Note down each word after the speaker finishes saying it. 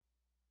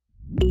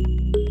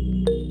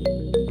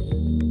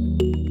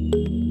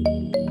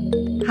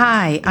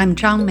Hi, I'm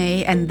Zhang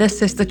Mei, and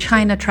this is the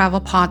China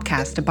Travel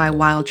Podcast by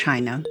Wild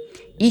China.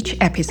 Each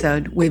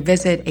episode, we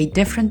visit a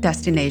different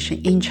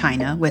destination in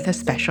China with a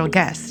special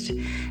guest.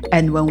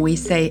 And when we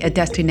say a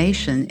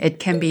destination, it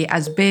can be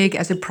as big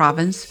as a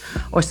province,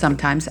 or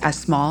sometimes as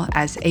small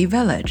as a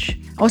village.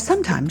 Or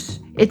sometimes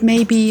it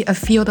may be a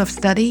field of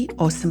study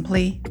or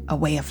simply a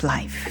way of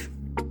life.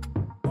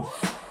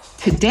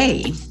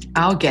 Today,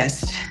 our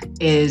guest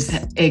is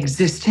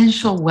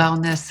existential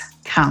wellness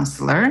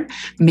counselor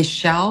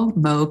Michelle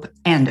Mobe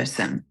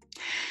Anderson.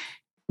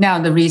 Now,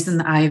 the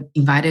reason I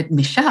invited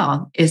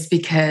Michelle is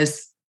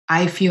because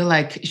I feel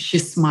like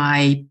she's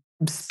my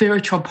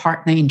spiritual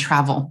partner in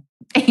travel,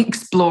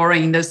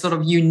 exploring this sort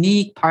of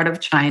unique part of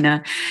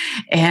China.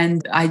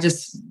 And I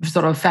just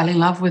sort of fell in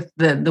love with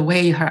the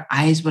way her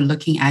eyes were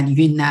looking at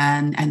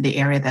Yunnan and the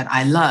area that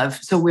I love.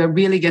 So we're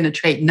really going to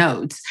trade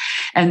notes.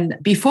 And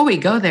before we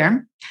go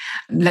there,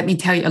 let me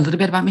tell you a little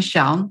bit about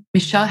Michelle.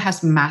 Michelle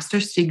has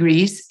master's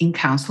degrees in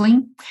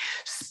counseling,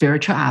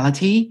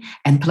 spirituality,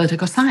 and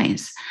political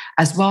science,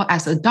 as well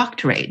as a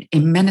doctorate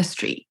in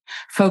ministry,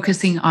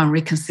 focusing on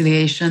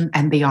reconciliation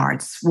and the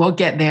arts. We'll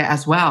get there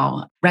as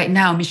well. Right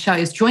now, Michelle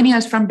is joining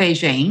us from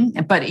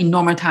Beijing, but in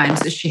normal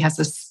times, she has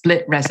a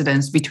split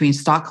residence between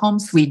Stockholm,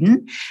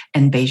 Sweden,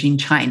 and Beijing,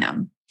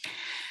 China.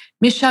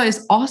 Michelle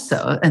is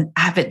also an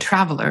avid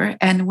traveler,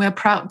 and we're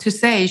proud to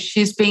say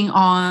she's been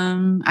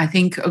on, I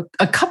think,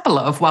 a couple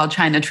of Wild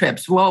China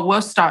trips.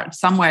 We'll start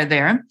somewhere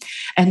there.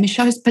 And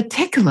Michelle is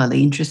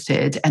particularly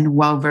interested and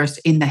well-versed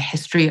in the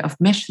history of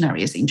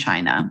missionaries in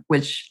China,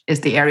 which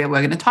is the area we're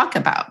going to talk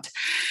about.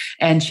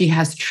 And she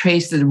has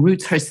traced the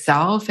roots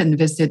herself and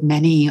visited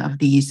many of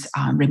these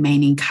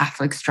remaining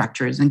Catholic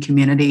structures and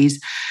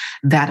communities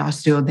that are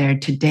still there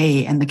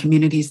today. And the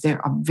communities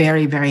there are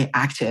very, very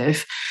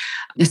active.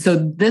 So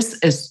this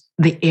is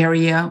the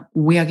area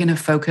we are going to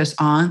focus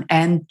on.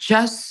 And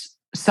just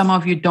some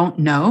of you don't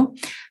know,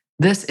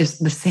 this is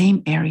the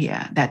same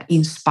area that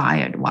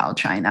inspired Wild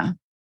China.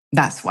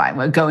 That's why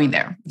we're going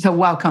there. So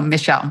welcome,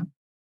 Michelle.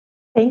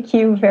 Thank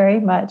you very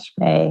much,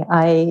 May.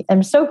 I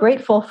am so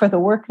grateful for the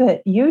work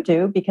that you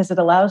do because it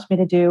allows me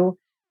to do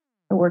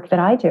the work that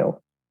I do.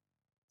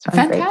 So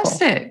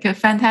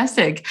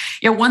Fantastic.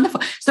 You're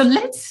wonderful. So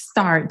let's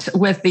start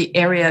with the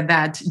area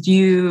that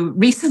you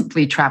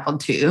recently traveled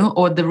to,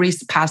 or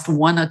the past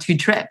one or two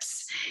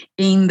trips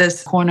in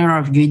this corner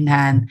of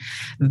Yunnan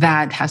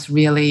that has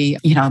really,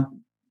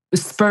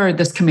 spurred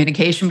this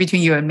communication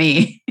between you and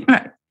me.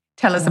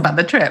 Tell us about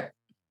the trip.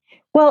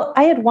 Well,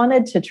 I had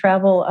wanted to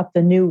travel up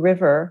the New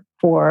River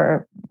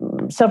for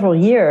several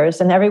years,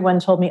 and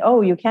everyone told me,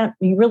 "Oh, you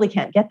really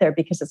can't get there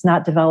because it's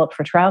not developed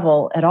for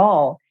travel at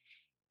all."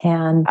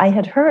 And I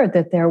had heard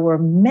that there were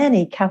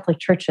many Catholic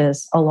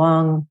churches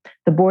along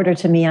the border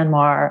to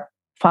Myanmar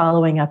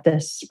following up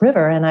this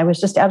river. And I was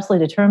just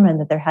absolutely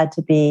determined that there had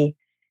to be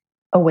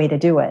a way to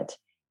do it.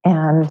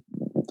 And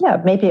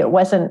yeah, maybe it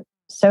wasn't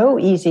so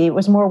easy. It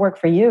was more work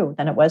for you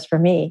than it was for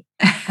me.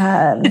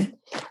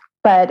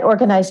 But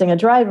organizing a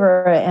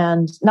driver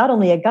and not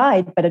only a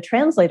guide, but a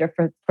translator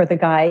for the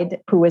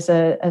guide who was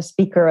a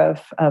speaker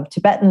of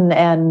Tibetan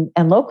and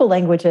local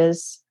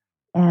languages.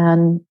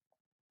 And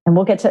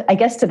we'll get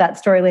to that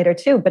story later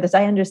too. But as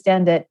I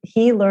understand it,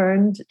 he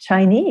learned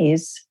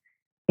Chinese.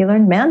 He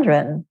learned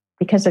Mandarin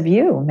because of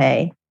you,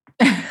 May.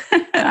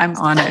 I'm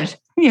honored.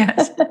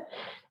 Yes.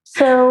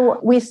 So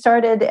we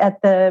started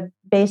at the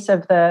base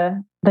of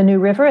the New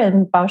River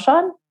in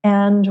Baoshan,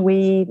 and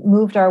we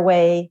moved our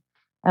way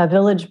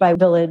village by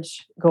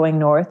village going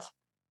north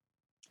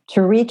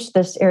to reach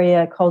this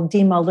area called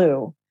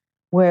Dimalu,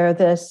 where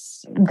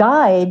this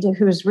guide,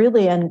 who's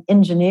really an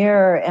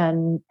engineer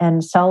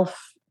and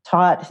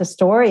self-taught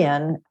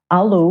historian,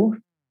 Alu,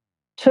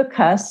 took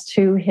us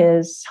to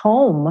his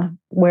home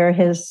where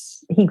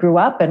he grew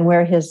up and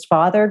where his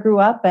father grew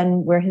up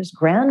and where his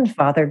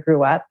grandfather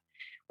grew up,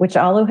 which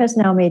Alu has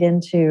now made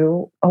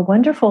into a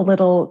wonderful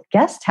little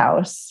guest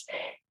house,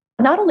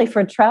 not only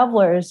for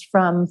travelers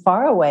from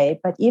far away,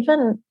 but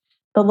even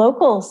the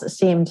locals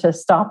seemed to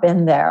stop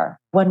in there.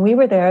 When we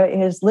were there,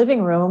 his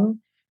living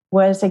room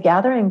was a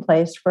gathering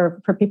place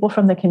for people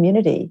from the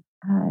community.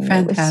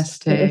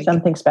 Fantastic. It was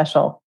something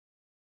special.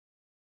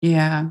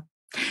 Yeah.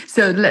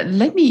 So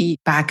let me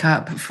back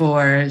up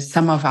for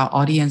some of our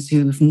audience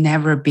who've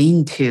never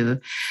been to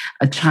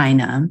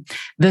China.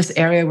 This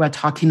area we're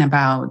talking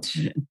about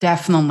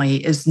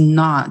definitely is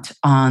not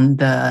on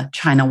the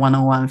China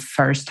 101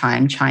 first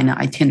time China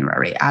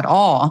itinerary at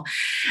all.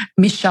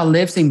 Michelle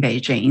lives in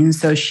Beijing,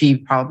 so she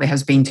probably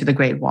has been to the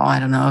Great Wall, I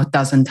don't know, a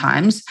dozen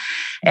times.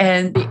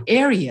 And the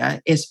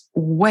area is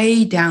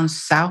way down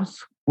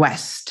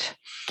southwest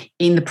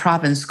in the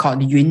province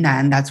called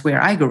Yunnan. That's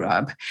where I grew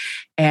up.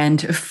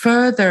 And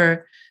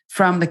further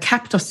from the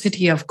capital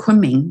city of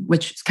Kunming,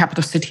 which is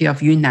capital city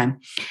of Yunnan,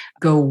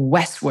 go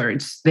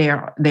westwards.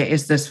 There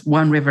is this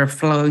one river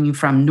flowing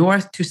from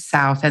north to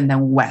south and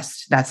then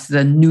west. That's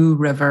the New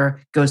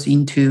River, goes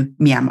into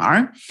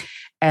Myanmar.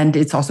 And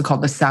it's also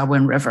called the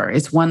Salween River.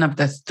 It's one of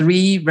the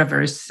three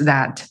rivers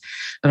that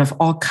sort of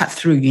all cut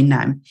through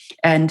Yunnan.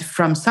 And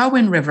from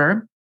Salween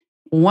River,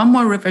 one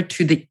more river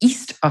to the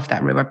east of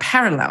that river,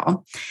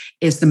 parallel,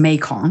 is the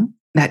Mekong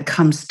that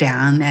comes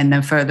down and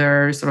then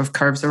further sort of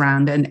curves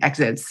around and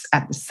exits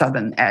at the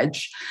southern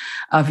edge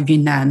of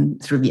Yunnan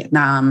through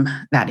Vietnam,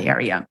 that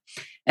area.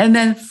 And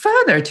then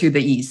further to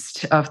the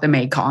east of the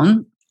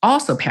Mekong,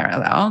 also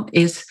parallel,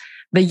 is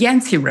the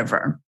Yangtze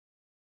River.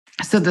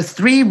 So the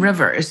three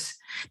rivers,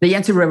 the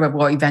Yangtze River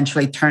will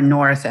eventually turn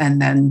north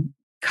and then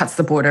cuts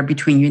the border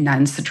between Yunnan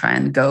and Sichuan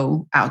and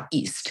go out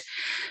east.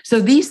 So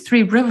these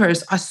three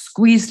rivers are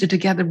squeezed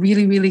together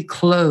really, really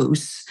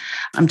close.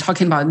 I'm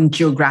talking about in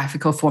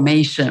geographical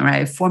formation,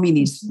 right? Forming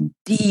these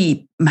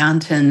deep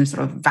mountain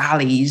sort of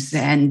valleys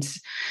and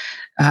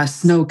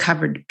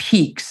snow-covered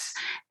peaks.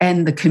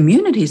 And the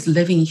communities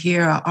living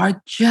here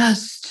are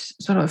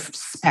just sort of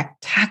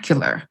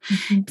spectacular.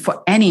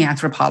 For any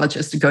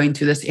anthropologist to go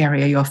into this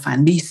area, you'll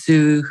find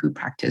Lisu, who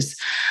practice,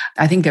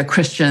 I think they're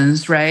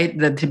Christians, right?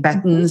 The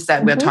Tibetans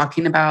that we're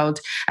talking about,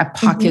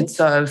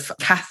 pockets of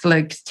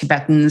Catholic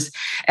Tibetans.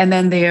 And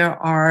then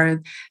there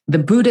are the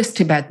Buddhist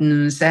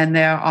Tibetans, and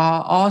there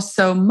are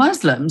also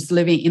Muslims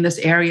living in this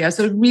area.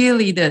 So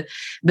really the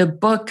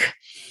book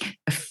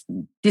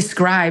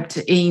described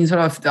in sort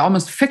of the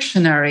almost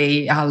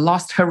fictionary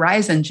Lost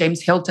Horizon,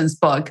 James Hilton's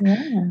book,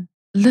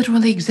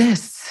 literally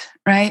exists,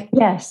 right?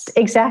 Yes,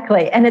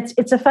 exactly. And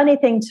it's a funny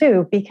thing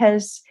too,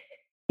 because,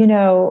 you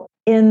know,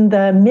 in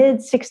the mid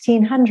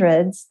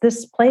 1600s,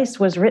 this place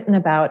was written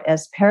about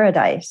as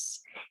paradise.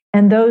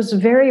 And those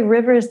very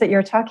rivers that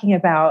you're talking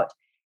about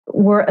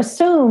were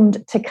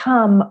assumed to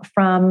come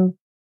from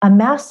a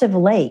massive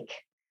lake,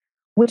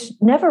 which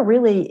never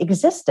really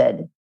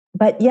existed.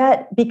 But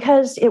yet,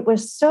 because it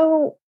was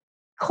so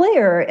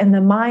clear in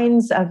the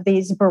minds of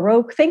these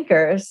Baroque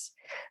thinkers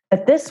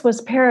that this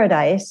was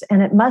paradise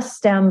and it must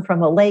stem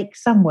from a lake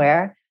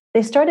somewhere,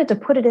 they started to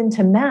put it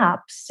into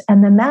maps,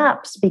 and the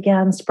maps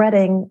began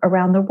spreading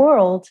around the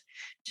world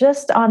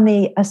just on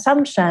the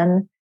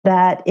assumption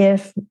that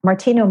if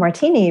Martino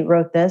Martini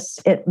wrote this,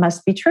 it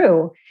must be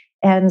true.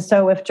 And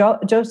so if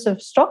Joseph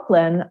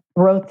Stocklin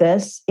wrote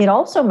this, it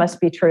also must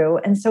be true.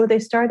 And so they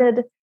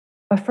started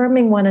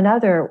affirming one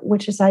another,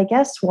 which is, I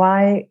guess,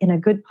 why in a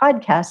good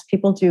podcast,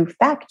 people do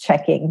fact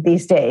checking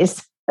these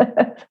days.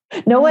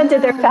 No one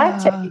did their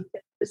fact checking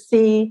to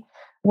see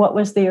what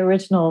was the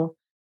original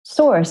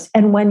source.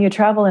 And when you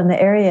travel in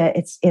the area,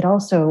 it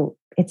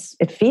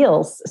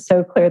feels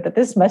so clear that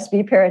this must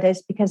be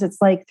paradise, because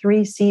it's like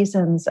 3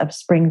 seasons of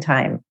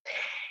springtime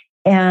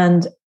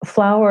and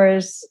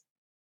flowers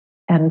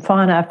and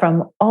fauna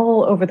from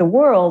all over the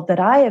world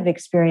that I have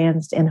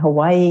experienced in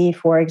Hawaii,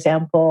 for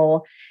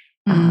example,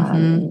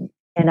 and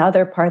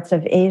other parts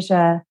of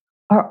Asia,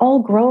 are all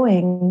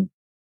growing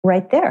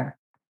right there.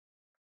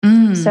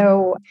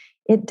 So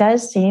it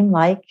does seem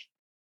like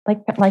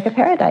a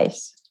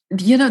paradise.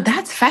 You know,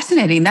 that's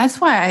fascinating.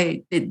 That's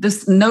why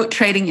this note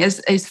trading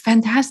is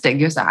fantastic,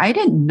 because I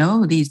didn't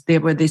know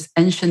there were these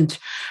ancient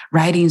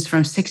writings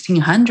from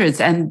 1600s.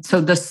 And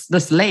so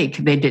this lake,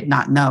 they did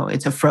not know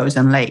it's a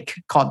frozen lake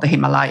called the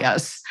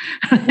Himalayas.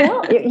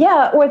 Well,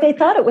 yeah, or they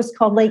thought it was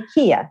called Lake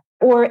Kia.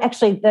 Or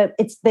actually,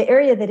 it's the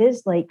area that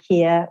is Lake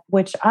Kia,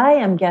 which I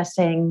am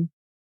guessing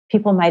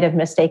people might have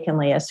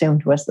mistakenly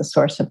assumed was the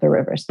source of the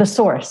rivers. The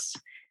source.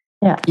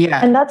 Yeah.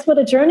 And that's what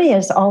a journey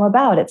is all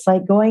about. It's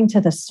like going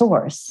to the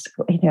source.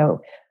 You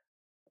know,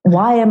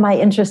 why am I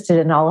interested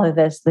in all of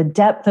this? The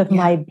depth of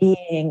my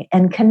being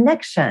and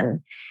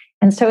connection.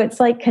 And so it's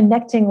like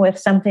connecting with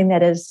something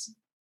that is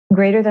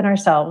greater than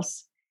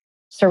ourselves,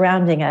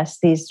 surrounding us,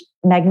 these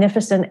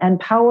magnificent and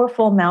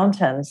powerful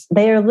mountains.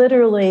 They are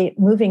literally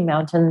moving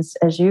mountains,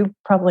 as you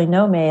probably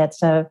know, May. It's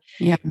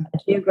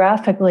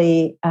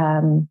geographically,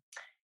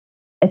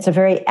 it's a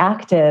very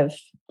active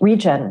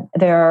region.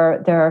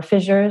 There are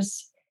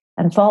fissures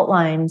and fault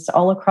lines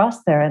all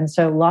across there. And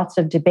so lots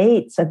of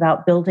debates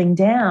about building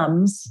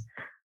dams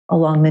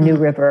along the New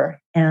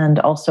River and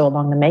also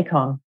along the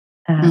Mekong.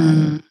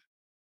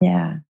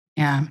 Yeah.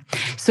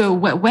 So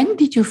when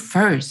did you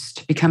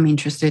first become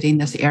interested in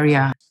this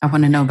area? I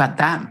want to know about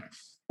that.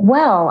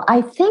 Well,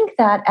 I think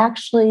that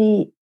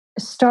actually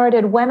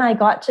started when I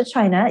got to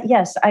China.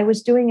 Yes, I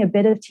was doing a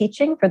bit of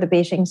teaching for the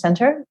Beijing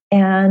Center,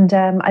 and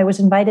I was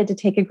invited to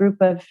take a group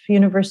of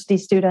university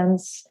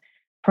students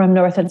from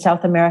North and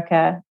South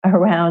America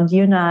around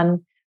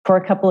Yunnan for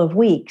a couple of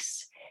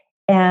weeks.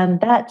 And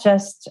that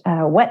just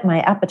whet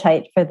my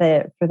appetite for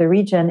the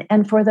region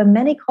and for the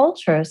many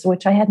cultures,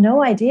 which I had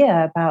no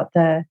idea about,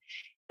 the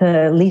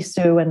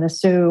Lisu and the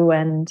Sioux.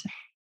 And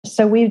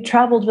so we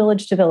traveled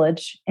village to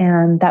village,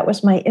 and that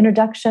was my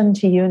introduction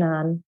to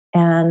Yunnan.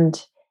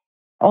 And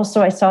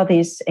also I saw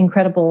these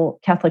incredible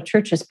Catholic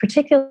churches,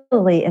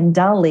 particularly in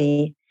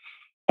Dali,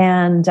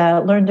 and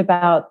learned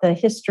about the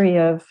history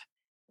of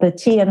the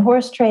tea and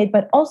horse trade,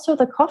 but also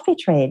the coffee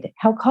trade,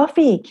 how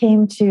coffee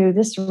came to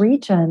this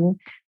region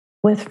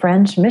with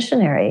French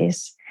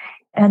missionaries,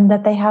 and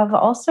that they have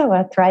also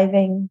a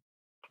thriving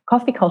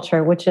coffee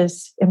culture, which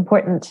is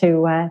important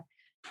to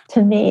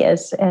me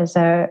as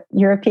a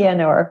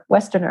European or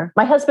Westerner.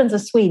 My husband's a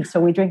Swede, so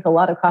we drink a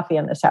lot of coffee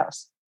in this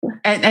house.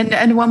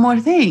 And one more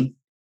thing.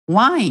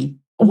 Wine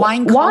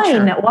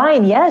culture.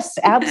 Wine. Yes,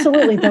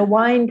 absolutely. The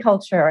wine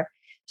culture.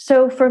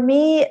 So for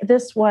me,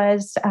 this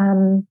was,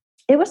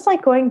 it was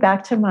like going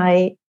back to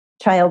my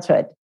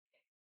childhood.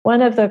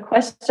 One of the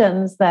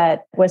questions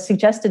that was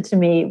suggested to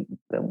me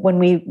when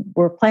we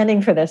were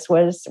planning for this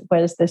was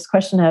this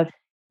question of,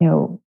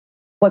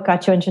 what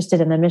got you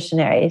interested in the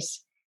missionaries?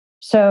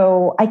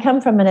 So I come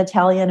from an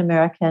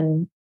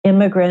Italian-American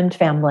immigrant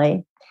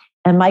family,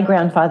 and my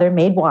grandfather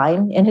made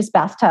wine in his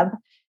bathtub.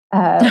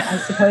 I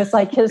suppose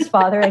like his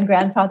father and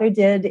grandfather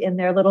did in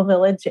their little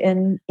village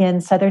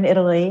in southern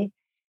Italy.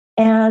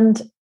 And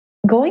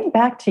going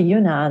back to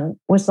Yunnan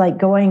was like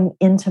going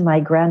into my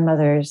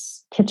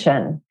grandmother's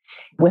kitchen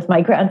with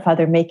my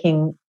grandfather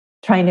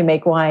trying to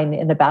make wine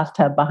in the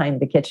bathtub behind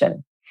the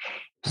kitchen.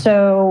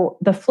 So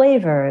the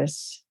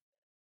flavors,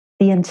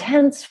 the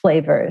intense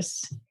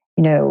flavors,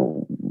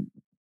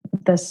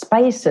 the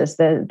spices,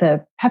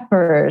 the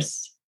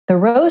peppers, the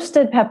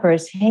roasted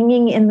peppers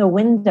hanging in the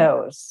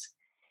windows,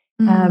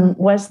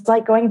 was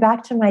like going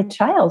back to my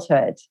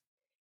childhood.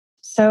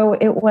 So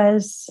it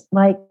was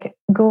like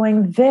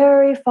going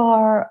very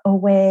far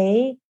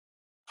away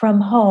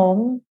from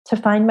home to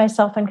find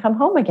myself and come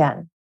home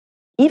again.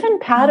 Even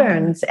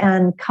patterns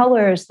and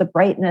colors, the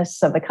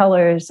brightness of the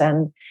colors,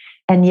 and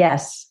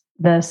yes,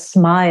 the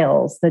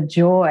smiles, the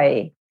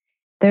joy.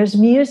 There's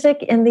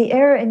music in the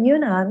air in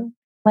Yunnan,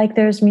 like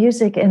there's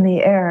music in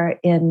the air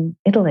in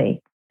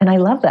Italy. And I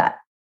love that.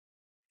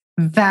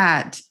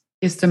 That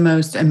is the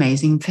most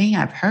amazing thing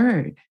I've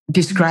heard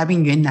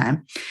describing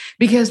Yunnan,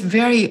 because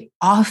very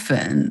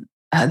often,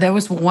 there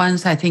was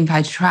once I think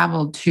I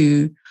traveled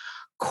to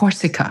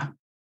Corsica,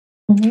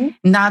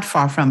 not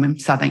far from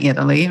southern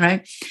Italy,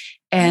 right?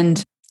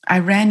 And I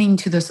ran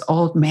into this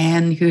old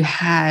man who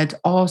had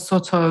all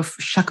sorts of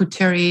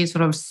charcuterie,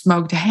 sort of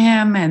smoked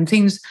ham and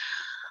things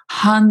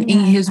hung in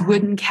his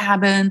wooden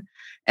cabin.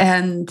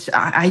 And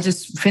I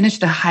just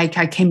finished the hike.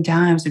 I came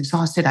down, I was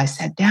exhausted. I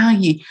sat down.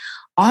 He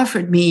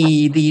offered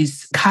me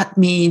these cut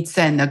meats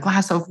and a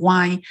glass of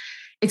wine.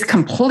 It's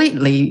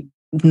completely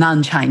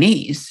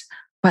non-Chinese,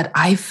 but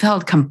I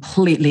felt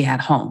completely at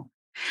home,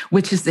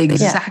 which is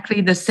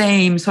exactly the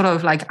same sort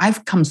of like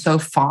I've come so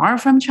far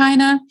from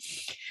China.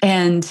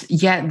 And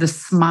yet the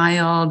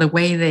smile, the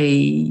way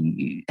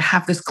they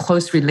have this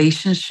close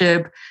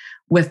relationship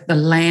with the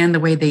land, the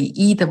way they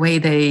eat, the way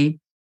they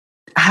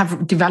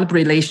have developed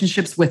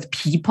relationships with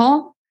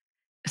people,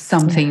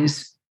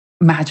 something's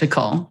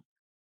magical.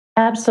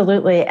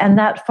 Absolutely. And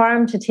that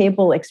farm to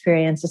table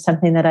experience is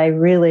something that I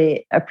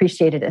really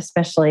appreciated,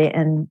 especially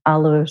in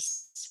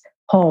Alu's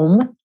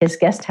home, his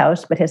guest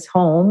house, but his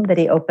home that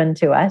he opened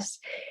to us,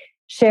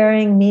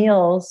 sharing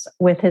meals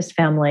with his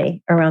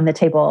family around the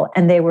table.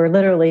 And they were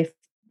literally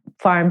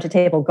farm to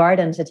table,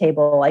 garden to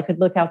table. I could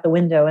look out the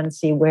window and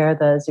see where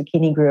the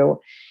zucchini grew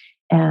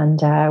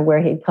and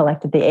where he'd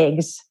collected the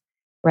eggs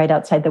right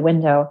outside the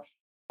window.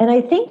 And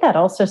I think that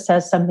also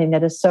says something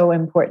that is so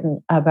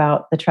important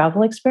about the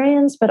travel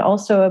experience, but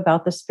also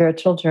about the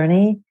spiritual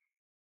journey,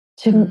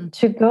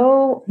 to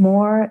go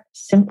more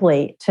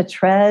simply, to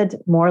tread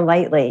more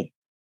lightly.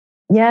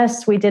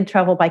 Yes, we did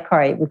travel by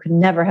car. We could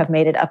never have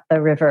made it up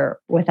the river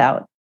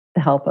without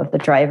the help of the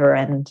driver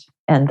and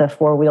the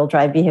four-wheel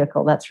drive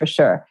vehicle, that's for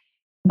sure.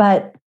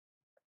 But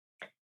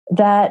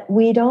that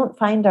we don't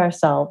find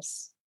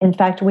ourselves. In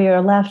fact, we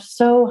are left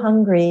so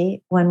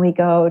hungry when we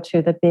go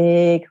to the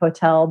big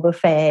hotel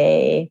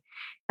buffet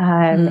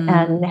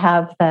and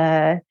have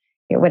the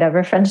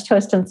whatever French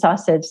toast and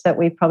sausage that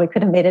we probably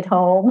could have made at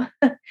home.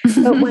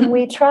 But when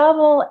we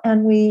travel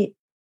and we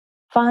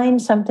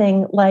find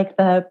something like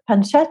the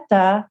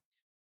pancetta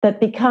that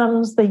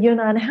becomes the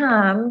Yunnan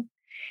ham,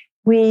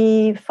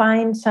 we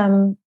find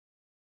some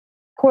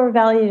core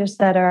values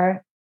that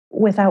are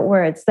without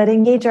words, that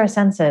engage our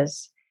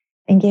senses,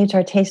 engage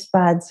our taste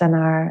buds and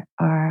our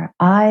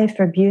eye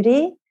for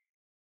beauty.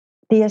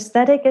 The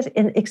aesthetic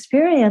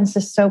experience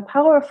is so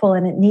powerful,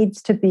 and it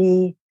needs to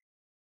be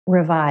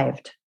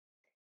revived.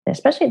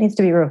 Especially it needs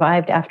to be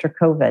revived after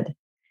COVID.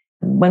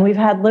 When we've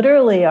had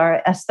literally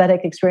our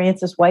aesthetic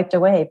experiences wiped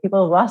away,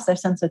 people have lost their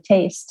sense of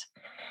taste.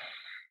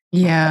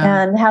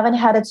 Yeah. And haven't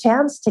had a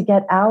chance to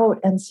get out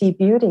and see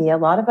beauty. A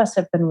lot of us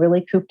have been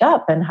really cooped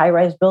up in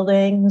high-rise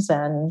buildings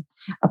and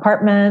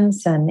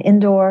apartments and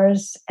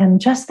indoors,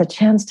 and just the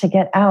chance to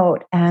get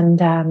out and,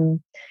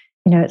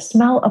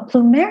 smell a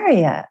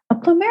plumeria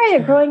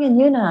growing in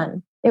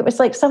Yunnan. It was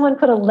like someone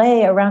put a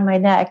lei around my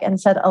neck and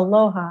said,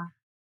 aloha.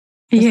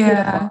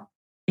 Yeah,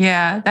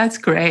 that's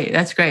great.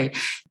 That's great.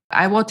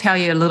 I will tell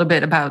you a little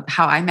bit about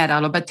how I met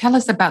Alo, but tell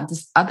us about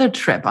this other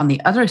trip on the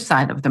other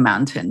side of the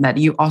mountain that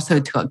you also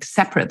took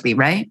separately,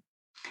 right?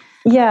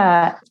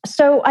 Yeah.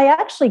 So I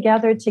actually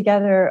gathered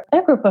together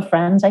a group of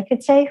friends, I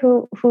could say,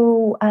 who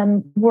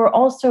were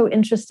also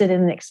interested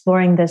in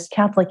exploring this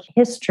Catholic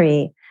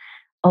history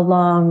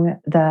along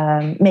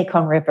the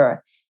Mekong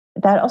River.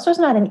 That also is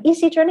not an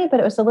easy journey, but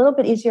it was a little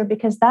bit easier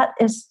because that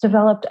is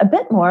developed a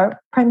bit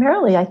more,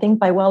 primarily, I think,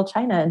 by Well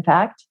China, in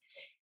fact,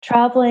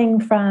 traveling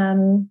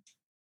from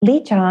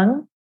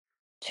Lijiang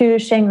to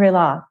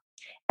Shangri-La.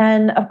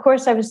 And of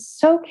course, I was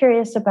so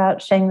curious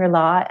about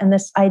Shangri-La and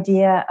this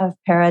idea of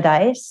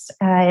paradise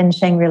in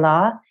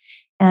Shangri-La.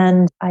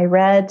 And I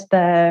read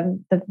the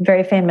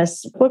very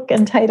famous book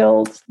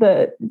entitled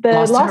The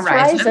Lost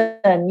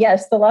Horizon.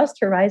 Yes, The Lost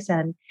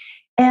Horizon.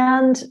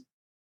 And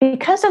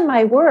because in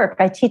my work,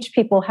 I teach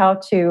people how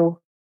to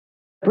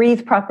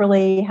breathe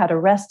properly, how to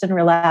rest and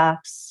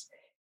relax.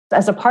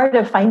 As a part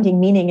of finding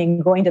meaning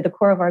and going to the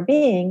core of our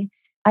being,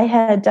 I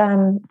had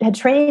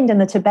trained in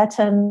the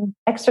Tibetan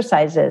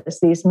exercises,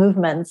 these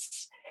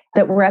movements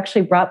that were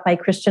actually brought by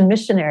Christian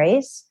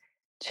missionaries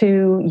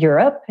to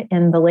Europe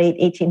in the late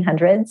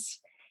 1800s.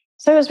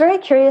 So I was very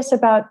curious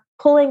about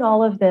pulling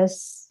all of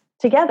this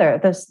together,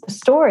 the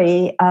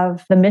story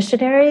of the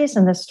missionaries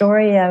and the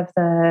story of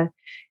the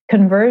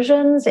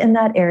conversions in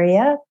that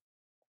area.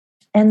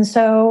 And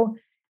so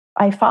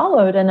I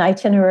followed an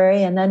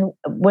itinerary and then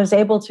was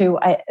able to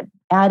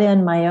add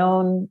in my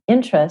own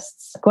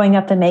interests going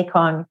up the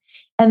Mekong.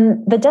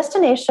 And the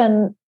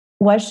destination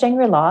was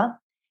Shangri-La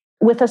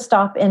with a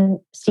stop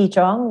in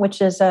Xizhong,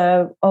 which is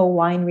a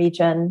wine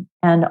region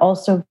and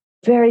also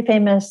very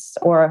famous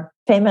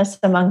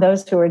among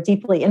those who are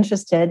deeply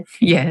interested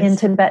in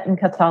Tibetan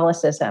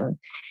Catholicism.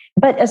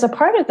 But as a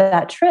part of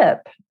that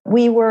trip,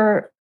 we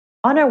were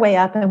on our way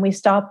up and we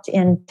stopped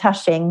in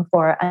Tashing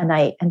for a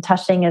night. And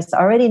Tashing is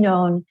already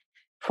known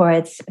for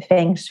its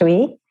feng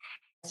shui.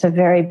 It's a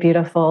very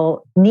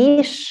beautiful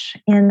niche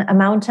in a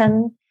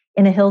mountain,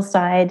 in a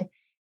hillside.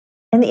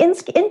 And the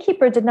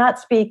innkeeper did not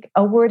speak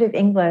a word of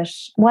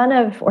English.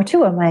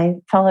 Two of my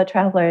fellow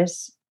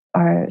travelers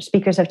are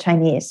speakers of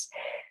Chinese.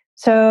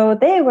 So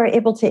they were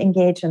able to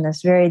engage in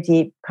this very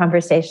deep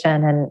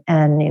conversation.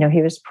 And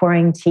he was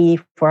pouring tea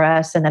for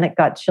us. And then it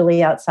got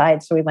chilly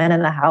outside. So we went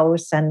in the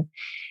house. And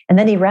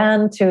then he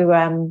ran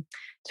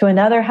to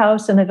another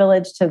house in the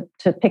village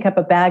to pick up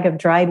a bag of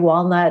dried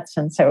walnuts.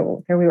 And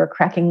so there we were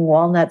cracking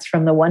walnuts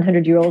from the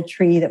 100-year-old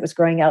tree that was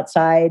growing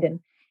outside.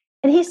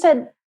 And he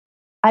said,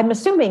 I'm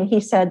assuming he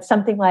said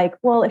something like,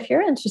 well, if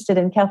you're interested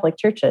in Catholic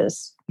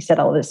churches, he said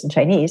all of this in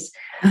Chinese,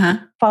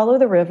 follow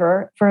the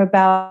river for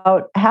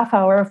about a half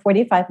hour,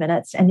 45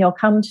 minutes, and you'll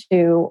come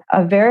to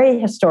a very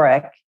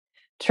historic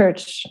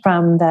church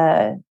from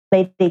the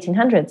late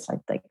 1800s,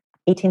 like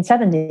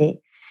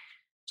 1870.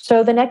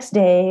 So the next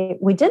day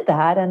we did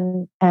that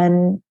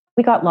and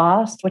we got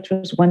lost, which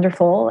was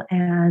wonderful.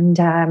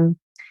 And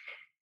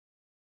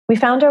we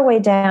found our way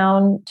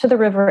down to the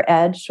river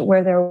edge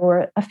where there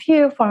were a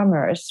few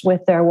farmers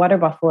with their water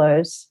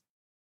buffaloes.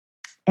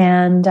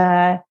 And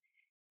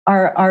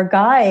our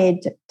guide,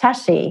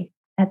 Tashi,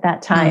 at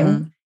that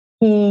time,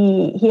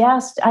 he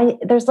asked,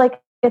 there's like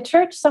a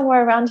church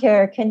somewhere around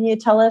here. Can you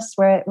tell us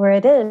where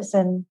it is?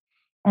 And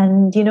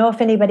do you know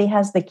if anybody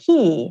has the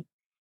key?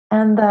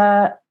 And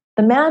the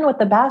man with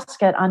the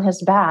basket on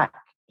his back,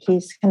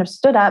 he's kind of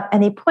stood up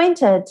and he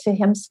pointed to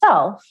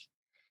himself.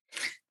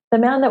 The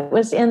man that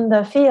was in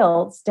the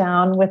fields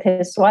down with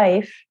his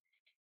wife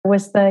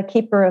was the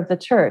keeper of the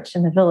church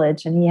in the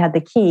village, and he had the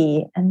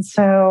key. And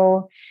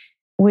so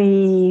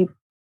we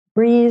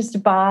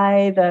breezed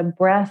by the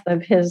breath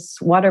of his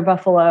water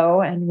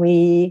buffalo, and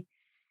we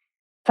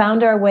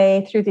found our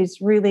way through these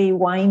really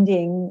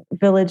winding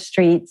village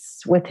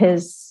streets with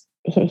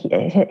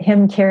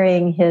him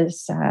carrying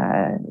his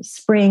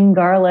spring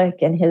garlic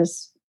and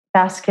his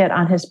basket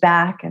on his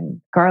back and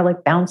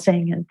garlic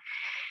bouncing. And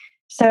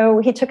so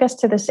he took us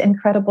to this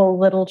incredible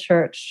little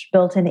church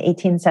built in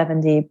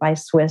 1870 by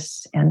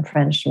Swiss and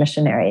French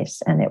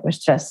missionaries. And it was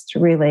just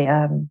really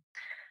a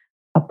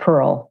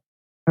pearl,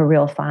 a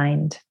real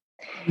find.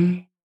 Mm-hmm.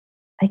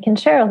 I can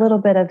share a little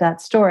bit of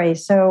that story.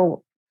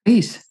 So,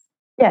 please.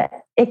 Yeah,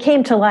 it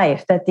came to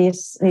life that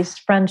these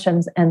French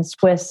and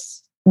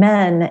Swiss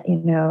men,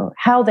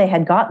 how they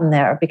had gotten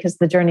there, because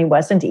the journey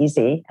wasn't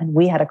easy. And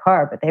we had a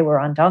car, but they were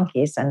on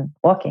donkeys and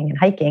walking and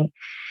hiking.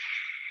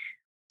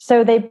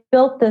 So they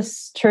built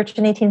this church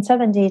in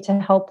 1870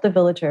 to help the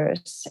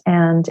villagers.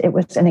 And it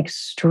was an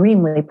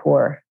extremely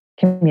poor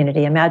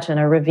community. Imagine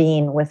a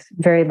ravine with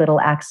very little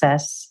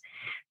access.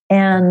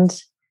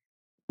 And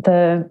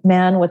the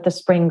man with the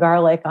spring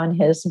garlic on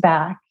his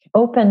back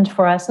opened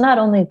for us not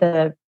only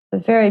the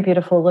very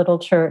beautiful little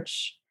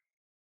church,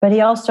 but he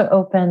also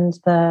opened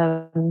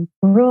the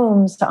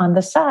rooms on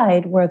the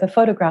side where the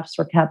photographs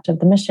were kept of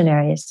the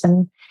missionaries.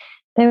 And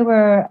they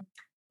were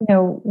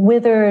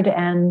withered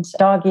and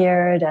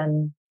dog-eared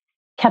and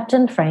kept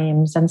in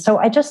frames. And so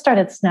I just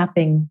started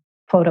snapping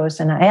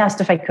photos, and I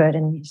asked if I could,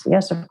 and he said,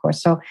 yes, of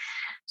course. So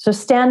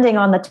standing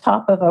on the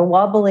top of a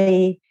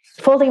wobbly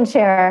folding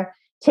chair,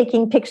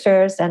 taking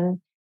pictures,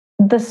 and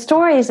the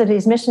stories of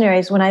these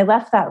missionaries, when I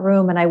left that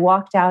room and I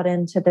walked out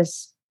into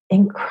this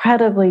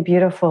incredibly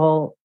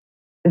beautiful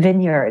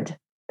vineyard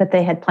that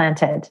they had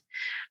planted,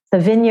 the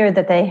vineyard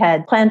that they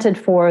had planted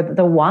for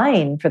the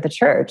wine for the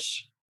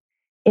church,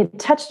 it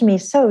touched me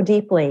so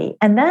deeply.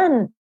 And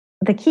then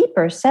the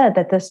keeper said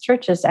that this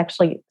church is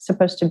actually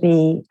supposed to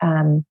be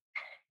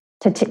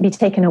be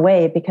taken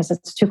away because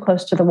it's too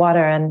close to the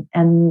water,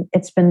 and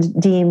it's been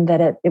deemed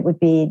that it would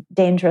be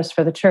dangerous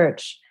for the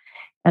church.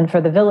 and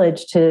for the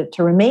village to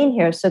remain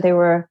here. So they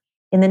were,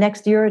 in the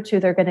next year or two,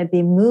 they're going to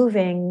be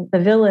moving the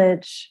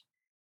village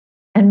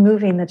and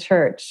moving the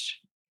church.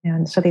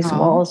 And so these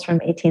walls from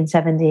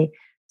 1870.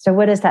 So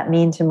what does that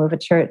mean to move a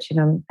church? I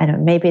don't know,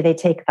 maybe they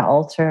take the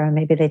altar, or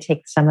maybe they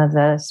take some of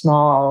the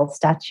small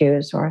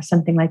statues or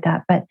something like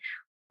that. But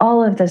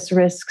all of this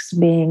risks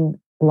being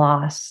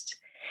lost.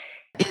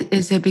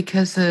 Is it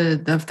because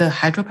of the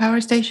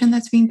hydropower station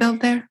that's being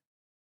built there?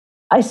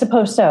 I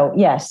suppose so,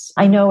 yes.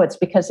 I know it's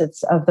because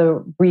it's of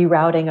the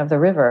rerouting of the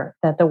river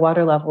that the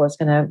water level is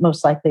going to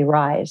most likely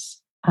rise.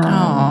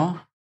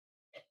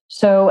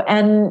 So,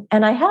 and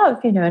I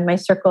have, in my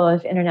circle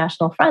of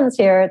international friends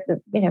here,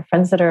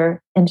 friends that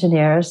are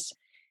engineers,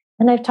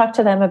 and I've talked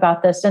to them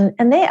about this, and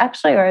they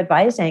actually are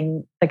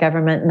advising the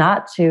government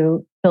not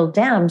to build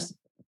dams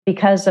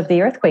because of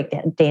the earthquake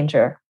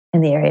danger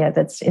in the area.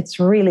 It's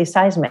really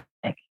seismic.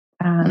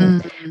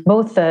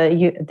 Both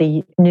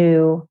the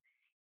New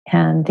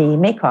and the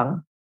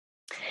Mekong.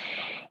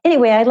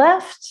 Anyway, I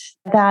left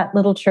that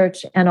little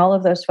church and all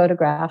of those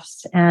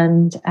photographs,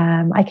 and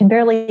I can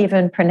barely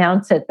even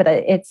pronounce it, but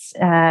it's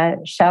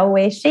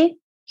Shaoweishi.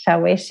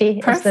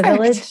 Shaoweishi is the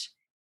village.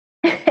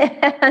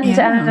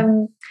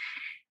 And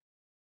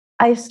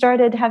I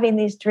started having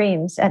these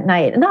dreams at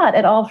night, not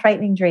at all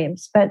frightening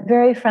dreams, but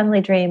very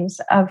friendly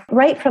dreams of,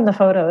 right from the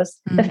photos,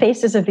 the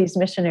faces of these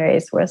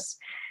missionaries was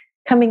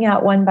coming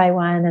out one by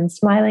one and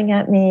smiling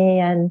at me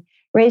and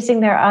raising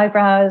their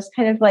eyebrows,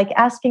 kind of like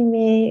asking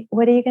me,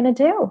 what are you going to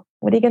do?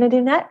 What are you going to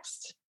do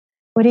next?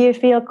 What do you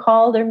feel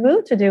called or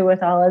moved to do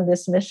with all of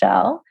this,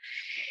 Michelle?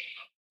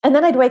 And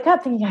then I'd wake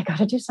up thinking, I got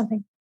to do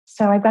something.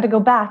 So I've got to go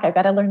back. I've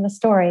got to learn the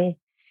story.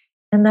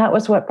 And that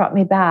was what brought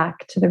me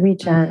back to the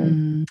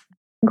region.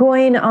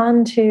 Going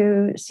on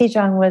to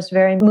Xizang was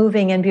very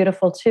moving and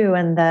beautiful too.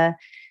 And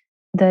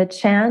the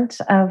chant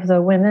of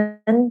the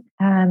women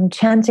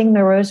chanting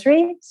the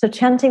rosary. So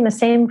chanting the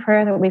same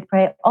prayer that we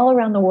pray all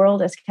around the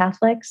world as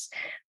Catholics,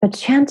 but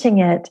chanting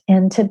it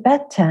in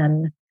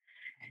Tibetan.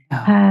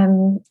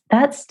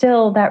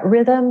 That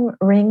rhythm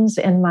rings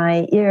in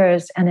my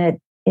ears, and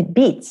it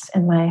beats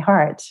in my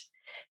heart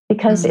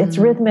because it's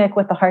rhythmic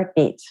with the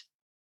heartbeat.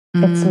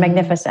 It's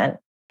magnificent.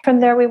 From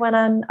there, we went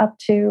on up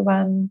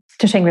to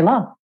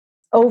Shangri-La,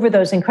 over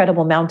those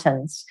incredible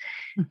mountains,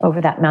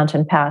 over that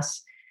mountain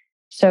pass.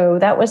 So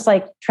that was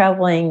like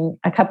traveling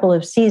a couple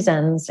of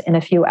seasons in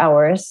a few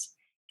hours,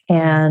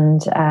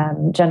 and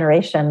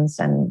generations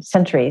and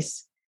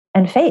centuries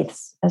and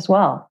faiths as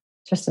well,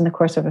 just in the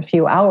course of a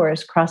few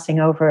hours,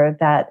 crossing over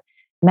that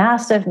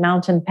massive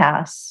mountain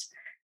pass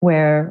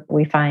where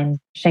we find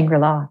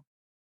Shangri-La.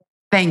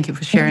 Thank you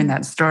for sharing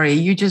that story.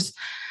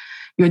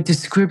 Your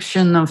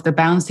description of the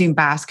bouncing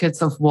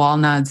baskets of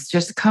walnuts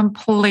just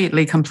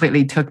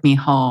completely took me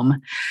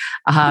home.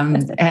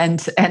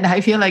 And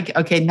I feel like,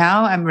 okay,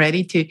 now I'm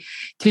ready to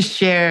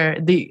share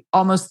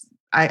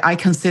I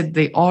consider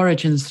the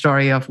origin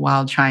story of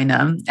Wild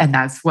China. And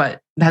that's why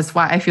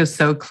I feel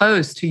so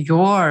close to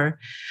your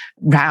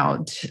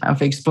route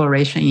of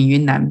exploration in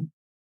Yunnan.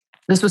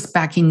 This was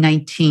back in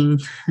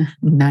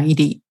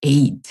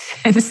 1998.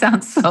 It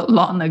sounds so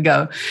long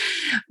ago,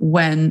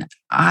 when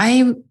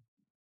I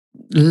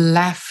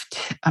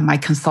left my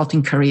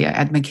consulting career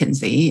at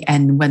McKinsey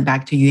and went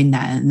back to Yunnan.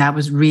 And I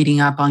was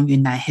reading up on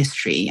Yunnan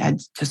history. I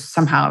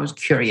was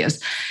curious.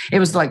 It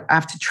was like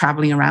after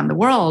traveling around the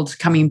world,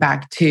 coming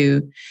back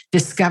to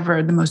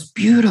discover the most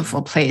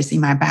beautiful place in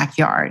my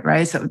backyard,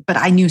 right? So, but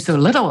I knew so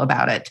little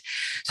about it.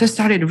 So I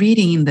started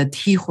reading the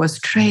Tea Horse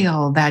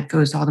Trail that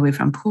goes all the way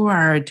from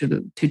Pu'er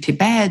to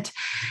Tibet,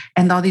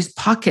 and all these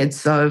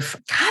pockets of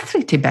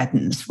Catholic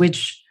Tibetans,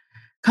 which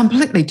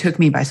completely took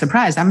me by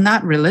surprise. I'm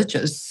not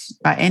religious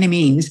by any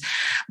means,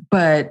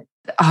 but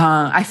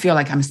I feel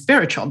like I'm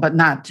spiritual, but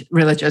not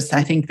religious.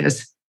 I think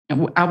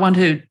I want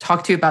to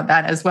talk to you about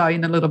that as well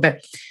in a little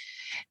bit.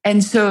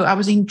 And so I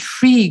was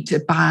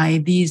intrigued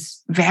by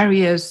these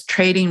various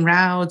trading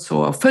routes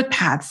or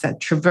footpaths that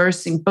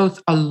traversing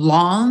both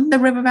along the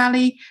river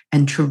valley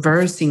and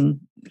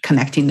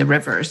connecting the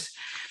rivers.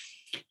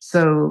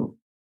 So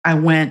I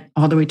went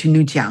all the way to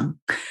Nujiang.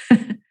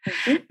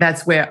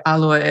 That's where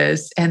Alo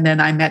is. And then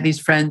I met these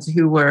friends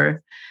who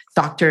were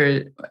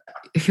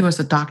he was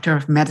a doctor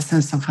of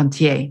Médecins Sans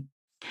Frontières,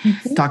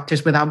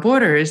 Doctors Without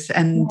Borders.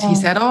 And he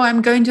said,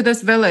 I'm going to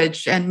this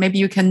village, and maybe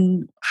you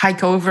can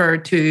hike over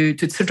to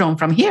Cizhong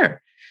from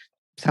here.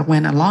 So I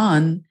went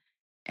along,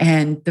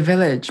 and the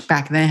village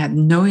back then had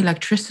no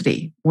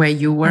electricity where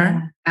you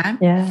were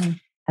at. Yeah.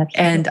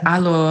 And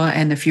Alo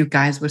and a few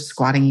guys were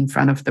squatting in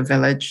front of the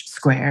village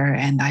square.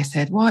 And I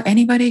said, well,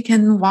 anybody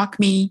can walk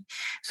me,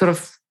 sort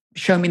of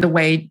show me the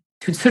way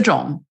to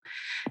Cizhong.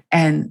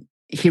 And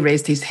he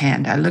raised his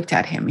hand. I looked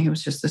at him. He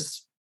was just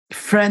this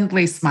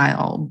friendly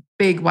smile,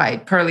 big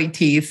white pearly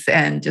teeth,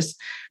 and just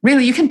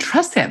really, you can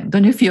trust him.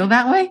 Don't you feel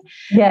that way?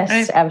 Yes,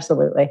 right?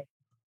 Absolutely.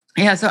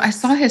 Yeah. So I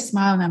saw his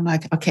smile and I'm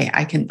like, okay,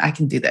 I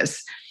can do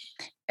this.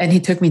 And he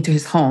took me to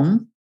his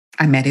home.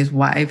 I met his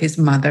wife, his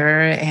mother,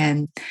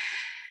 and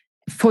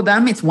for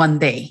them, it's one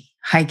day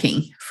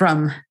hiking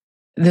from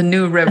the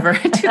new river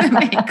to the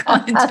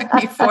Mekong. It took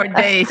me 4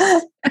 days.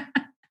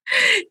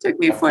 It took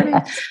me 4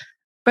 days.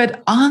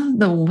 But on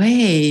the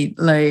way,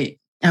 like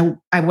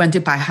I went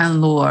to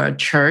Baihanluo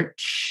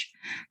Church,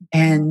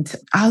 and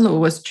Alu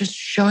was just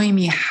showing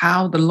me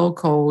how the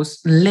locals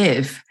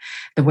live,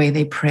 the way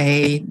they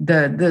pray,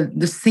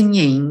 the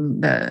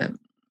singing, the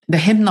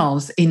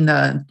hymnals in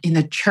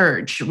the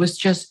church was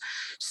just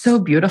so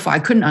beautiful. I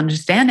couldn't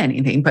understand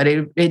anything, but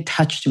it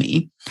touched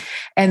me.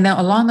 And then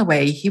along the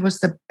way, he was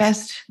the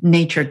best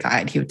nature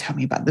guide. He would tell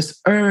me about this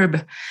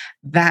herb,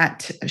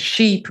 that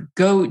sheep,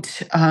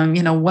 goat,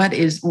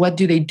 what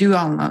do they do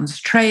on this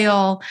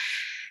trail?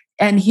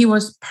 And he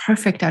was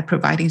perfect at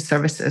providing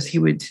services. He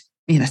would,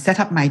 set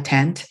up my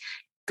tent,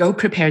 go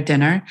prepare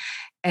dinner,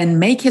 and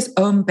make his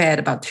own bed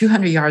about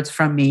 200 yards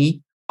from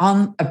me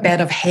on a bed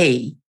of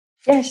hay.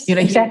 Yes,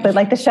 exactly,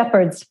 like the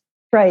shepherds,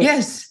 right?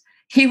 Yes.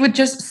 He would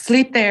just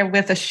sleep there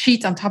with a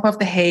sheet on top of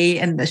the hay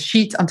and the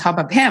sheet on top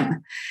of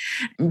him,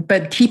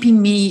 but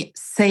keeping me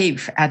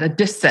safe at a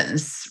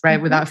distance, right,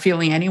 mm-hmm. without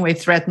feeling any way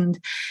threatened.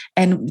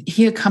 And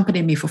he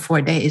accompanied me for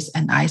 4 days.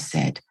 And I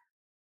said,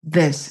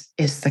 this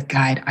is the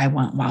guide I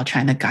want Wild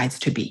China Guides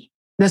to be.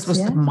 This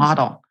was the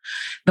model.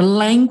 The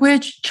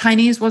language,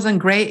 Chinese wasn't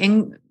great.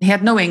 He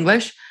had no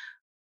English,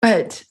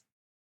 but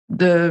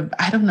the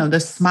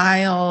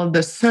smile,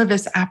 the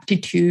service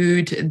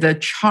aptitude, the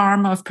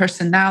charm of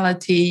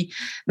personality,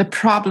 the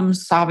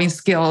problem-solving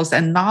skills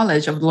and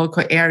knowledge of the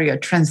local area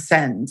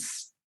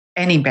transcends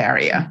any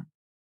barrier.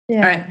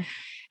 Yeah. Right?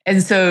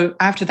 And so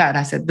after that,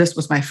 I said, this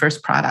was my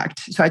first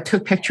product. So I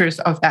took pictures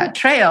of that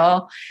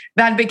trail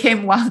that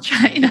became Wild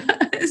China.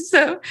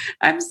 So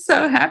I'm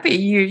so happy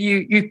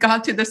you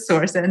got to the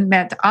source and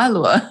met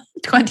Alua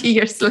 20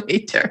 years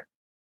later.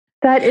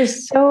 That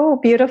is so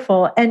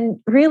beautiful. And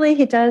really,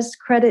 he does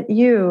credit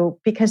you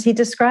because he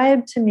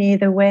described to me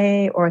the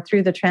way, or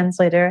through the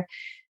translator,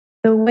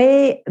 the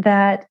way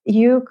that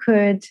you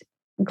could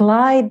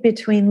glide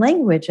between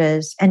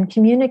languages and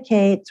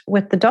communicate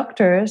with the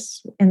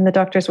doctors in the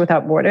Doctors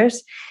Without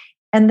Borders,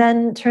 and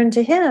then turn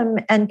to him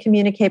and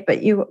communicate.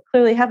 But you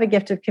clearly have a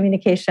gift of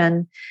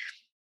communication.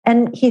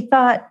 And he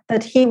thought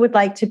that he would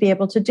like to be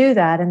able to do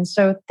that. And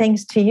so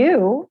thanks to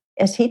you,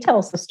 as he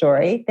tells the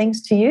story,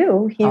 thanks to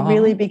you, he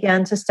really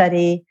began to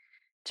study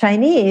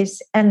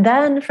Chinese. And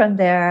then from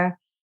there,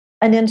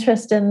 an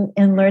interest in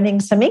learning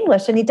some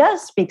English. And he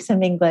does speak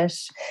some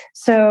English.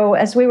 So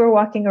as we were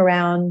walking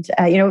around,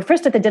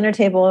 first at the dinner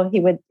table,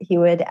 he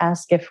would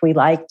ask if we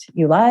liked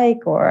 "you like,"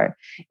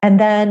 and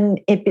then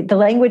the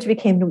language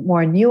became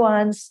more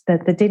nuanced,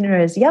 that the dinner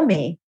is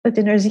yummy. The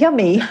dinner is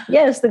yummy.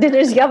 Yes, the dinner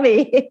is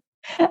yummy.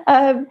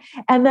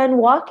 And then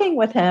walking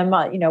with him,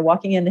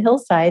 walking in the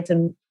hillsides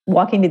and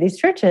walking to these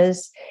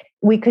churches,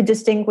 we could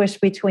distinguish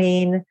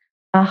between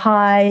a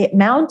high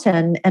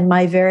mountain and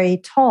my very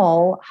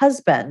tall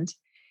husband.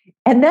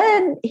 And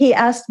then he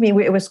asked me,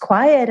 it was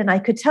quiet, and I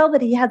could tell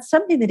that he had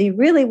something that he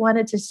really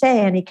wanted to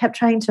say, and he kept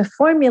trying to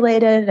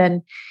formulate it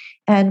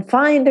and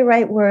find the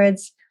right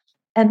words.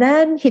 And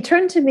then he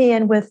turned to me,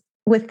 and with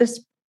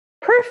this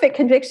perfect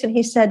conviction,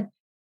 he said,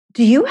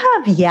 "Do you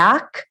have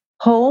yak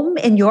home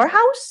in your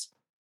house?"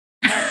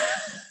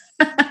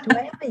 Do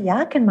I have a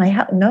yak in my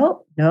house?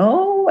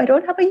 No, I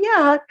don't have a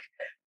yak.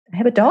 I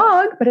have a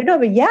dog, but I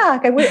don't have a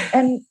yak.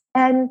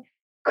 And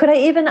could I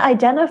even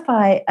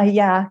identify a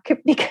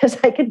yak? Because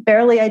I could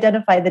barely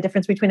identify the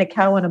difference between a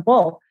cow and a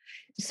bull.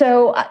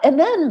 So, and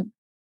then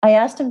I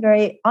asked him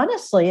very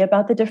honestly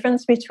about the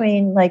difference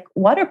between like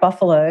water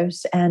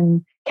buffaloes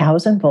and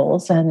cows and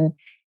bulls. And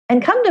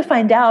come to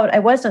find out, I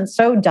wasn't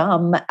so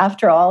dumb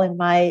after all in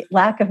my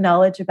lack of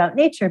knowledge about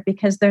nature,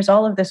 because there's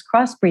all of this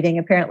crossbreeding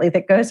apparently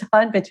that goes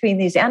on between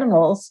these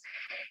animals.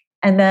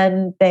 And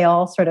then they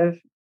all sort of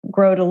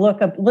grow to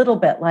look a little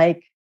bit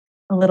like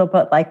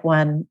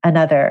one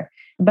another.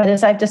 But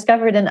as I've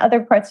discovered in other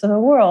parts of the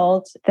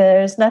world,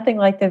 there's nothing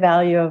like the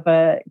value of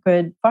a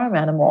good farm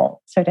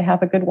animal. So to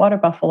have a good water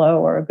buffalo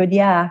or a good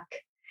yak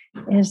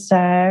is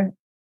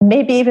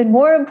maybe even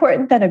more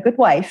important than a good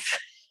wife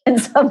in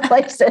some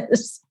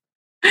places.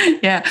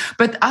 Yeah,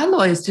 but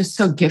Aloy is just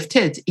so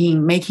gifted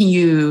in making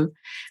you,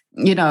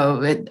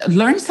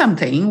 learn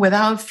something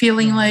without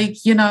feeling like,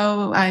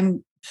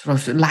 I'm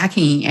sort of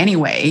lacking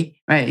anyway,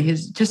 right?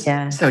 He's just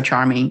so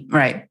charming,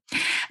 right?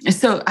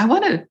 So I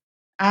want to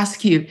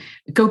ask you,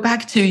 go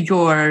back to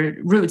your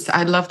roots.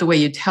 I love the way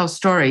you tell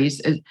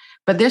stories,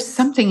 but there's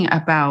something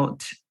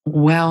about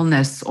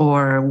wellness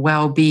or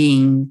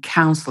well-being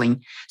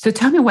counseling. So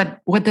tell me,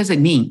 what does it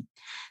mean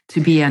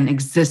to be an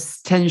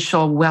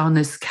existential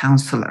wellness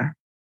counselor?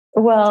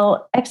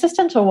 Well,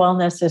 existential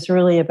wellness is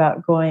really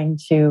about going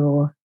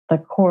to the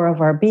core of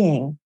our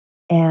being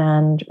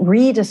and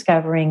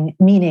rediscovering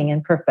meaning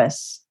and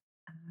purpose.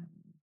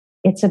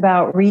 It's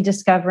about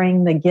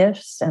rediscovering the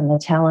gifts and the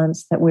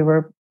talents that we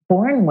were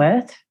born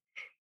with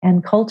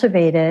and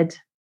cultivated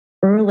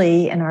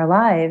early in our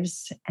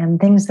lives, and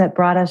things that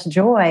brought us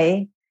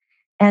joy.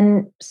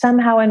 And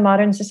somehow in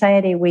modern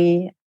society,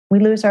 we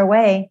lose our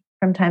way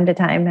from time to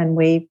time, and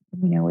we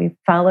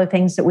follow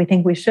things that we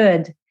think we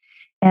should.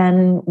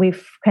 And we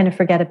kind of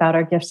forget about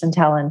our gifts and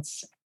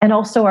talents and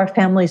also our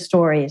family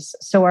stories.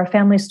 So our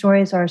family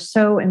stories are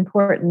so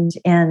important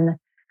in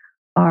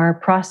our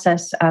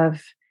process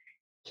of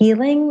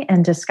healing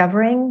and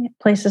discovering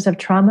places of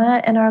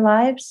trauma in our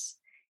lives.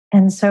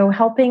 And so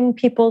helping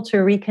people to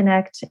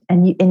reconnect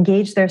and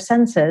engage their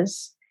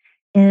senses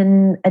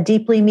in a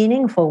deeply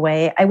meaningful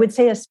way. I would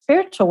say a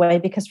spiritual way,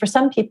 because for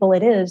some people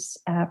it is.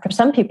 For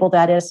some people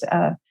that is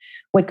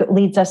what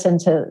leads us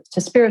into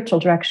spiritual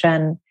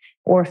direction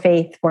or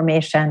faith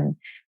formation.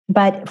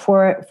 But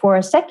for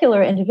a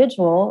secular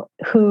individual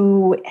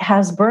who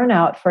has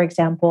burnout, for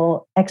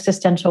example,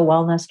 existential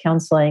wellness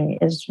counseling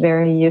is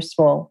very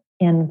useful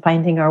in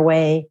finding our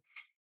way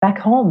back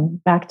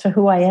home, back to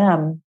who I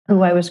am,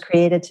 who I was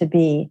created to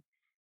be.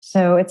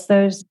 So it's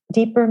those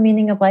deeper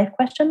meaning of life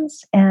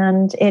questions,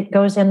 and it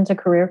goes into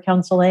career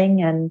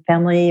counseling and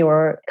family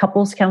or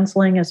couples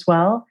counseling as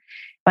well,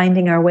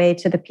 finding our way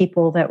to the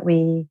people that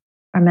we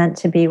are meant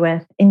to be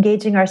with,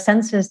 engaging our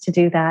senses to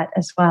do that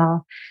as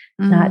well,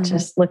 not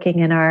just looking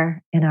in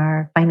our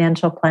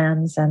financial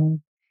plans and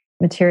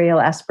material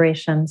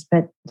aspirations,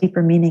 but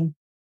deeper meaning.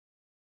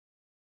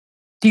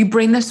 Do you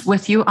bring this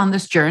with you on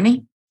this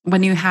journey?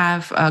 When you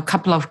have a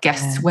couple of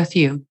guests with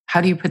you,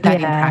 how do you put that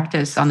in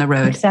practice on the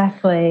road?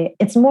 Exactly.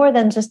 It's more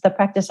than just the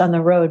practice on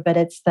the road, but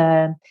it's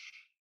the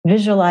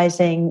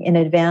visualizing in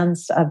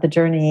advance of the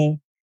journey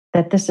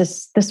that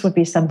this would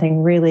be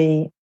something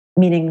really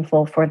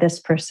meaningful for this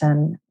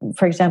person.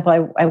 For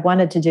example, I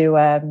wanted to do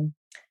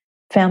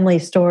family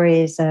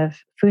stories of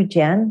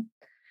Fujian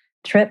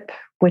trip,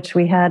 which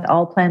we had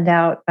all planned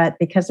out, but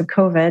because of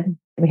COVID,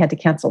 we had to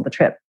cancel the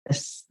trip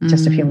just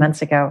a few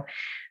months ago.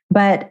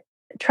 But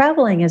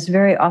traveling is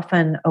very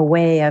often a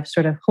way of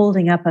sort of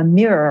holding up a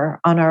mirror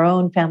on our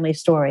own family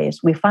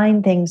stories. We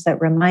find things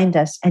that remind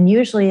us, and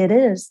usually it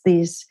is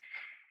these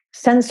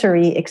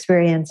sensory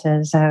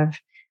experiences of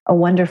a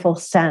wonderful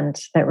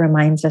scent that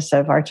reminds us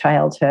of our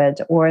childhood,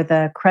 or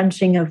the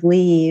crunching of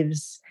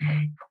leaves,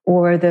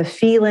 or the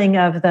feeling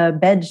of the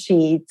bed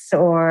sheets,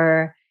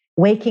 or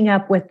waking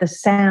up with the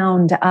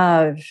sound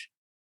of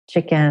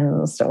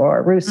chickens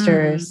or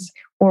roosters,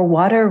 or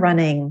water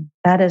running.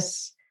 That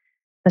is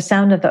the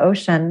sound of the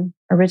ocean.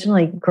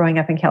 Originally growing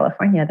up in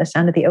California, the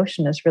sound of the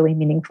ocean is really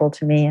meaningful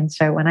to me. And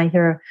so when I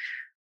hear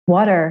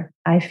water,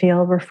 I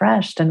feel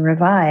refreshed and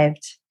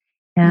revived.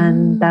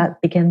 And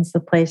that begins the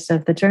place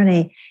of the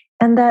journey.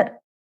 And that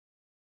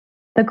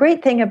the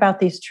great thing about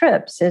these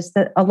trips is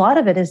that a lot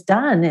of it is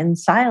done in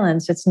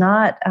silence. It's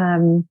not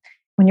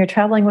when you're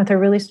traveling with a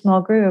really small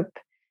group,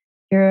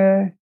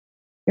 you're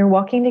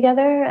walking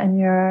together and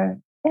you're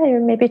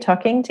maybe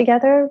talking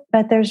together,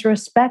 but there's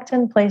respect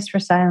and place for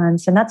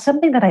silence. And that's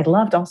something that I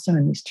loved also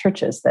in these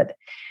churches that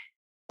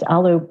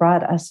Alu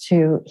brought us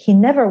to. He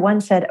never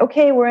once said,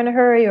 okay, we're in a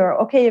hurry, or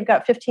okay, you've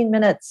got 15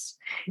 minutes.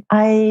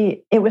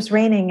 It was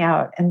raining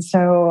out. And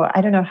so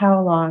I don't know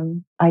how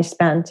long I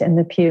spent in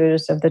the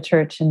pews of the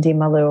church in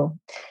Dimalu,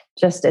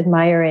 just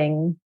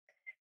admiring,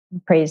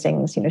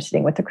 praising,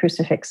 sitting with the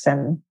crucifix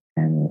and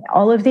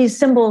all of these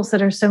symbols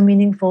that are so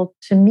meaningful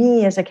to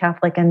me as a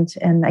Catholic,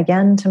 and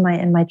again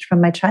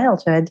from my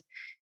childhood,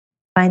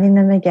 finding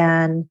them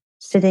again,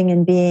 sitting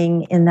and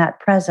being in that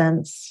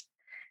presence,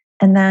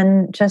 and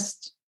then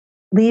just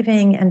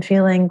leaving and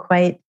feeling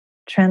quite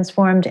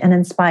transformed and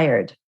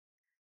inspired,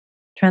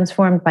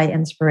 transformed by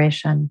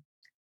inspiration.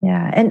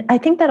 Yeah, and I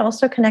think that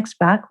also connects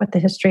back with the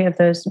history of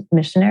those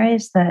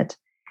missionaries.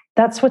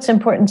 That's what's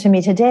important to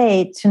me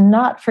today, to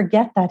not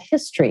forget that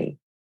history.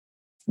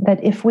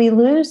 That if we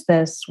lose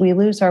this, we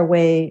lose our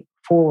way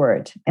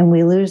forward, and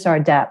we lose our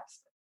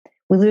depth.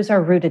 We lose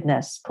our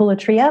rootedness. Pull a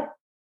tree up,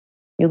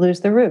 you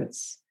lose the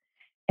roots,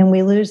 and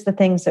we lose the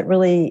things that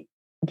really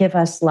give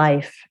us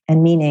life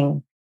and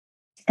meaning.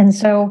 And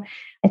so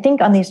I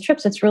think on these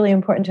trips, it's really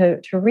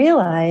important to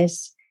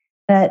realize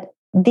that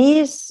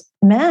these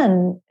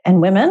men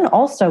and women,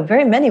 also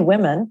very many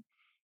women,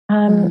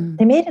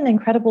 they made an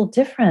incredible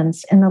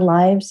difference in the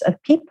lives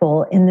of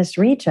people in this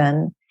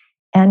region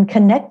and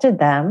connected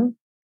them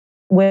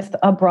with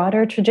a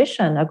broader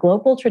tradition, a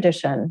global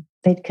tradition.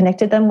 They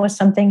connected them with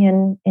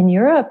something in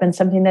Europe and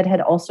something that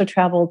had also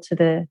traveled to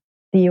the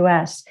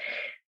US.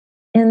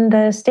 In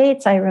the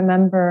States, I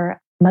remember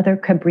Mother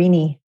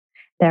Cabrini.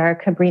 There are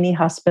Cabrini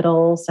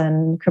hospitals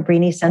and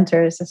Cabrini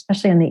centers,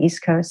 especially on the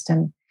East Coast.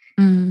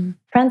 And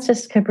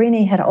Frances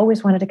Cabrini had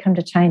always wanted to come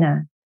to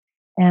China.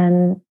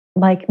 And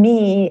like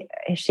me,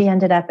 she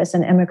ended up as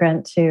an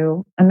immigrant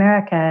to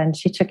America, and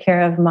she took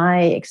care of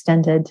my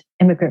extended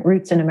immigrant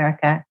roots in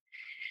America.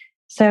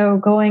 So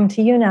going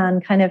to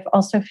Yunnan kind of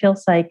also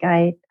feels like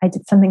I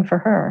did something for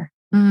her.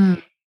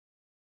 And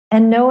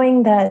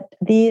knowing that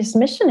these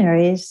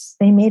missionaries,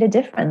 they made a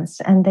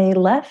difference and they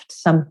left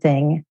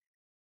something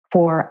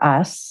for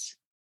us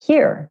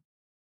here,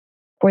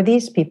 for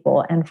these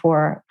people and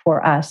for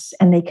us,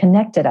 and they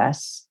connected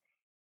us.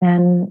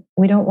 And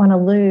we don't want to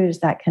lose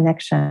that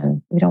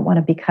connection. We don't want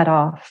to be cut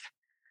off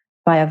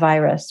by a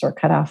virus or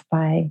cut off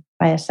by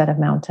a set of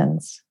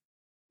mountains.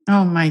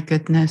 Oh my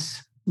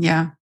goodness.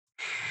 Yeah.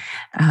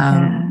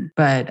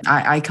 But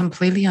I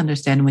completely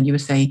understand when you were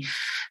saying,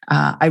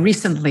 I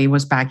recently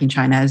was back in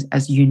China,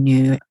 as you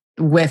knew,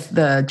 with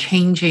the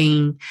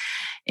changing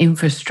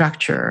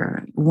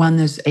infrastructure, one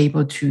is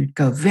able to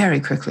go very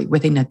quickly.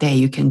 Within a day,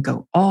 you can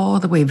go all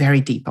the way very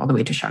deep, all the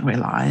way to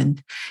Shangri-La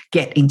and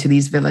get into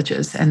these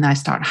villages. And I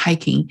start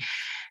hiking.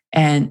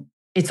 And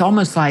it's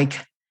almost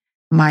like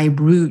my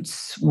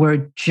roots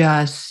were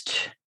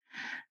just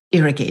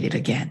irrigated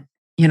again.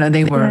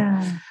 They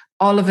were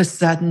all of a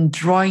sudden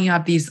drawing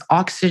up these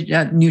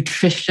oxygen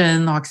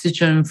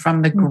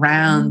from the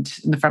ground,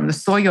 from the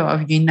soil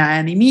of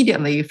Yunnan.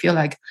 Immediately you feel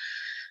like,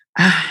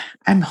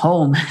 I'm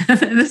home.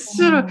 This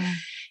sort of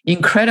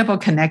incredible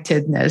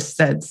connectedness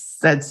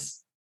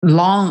that's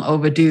long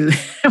overdue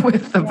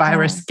with the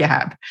virus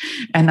gap.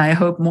 And I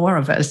hope more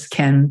of us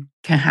can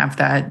have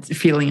that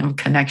feeling of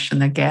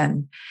connection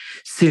again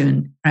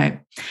soon,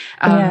 right?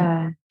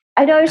 I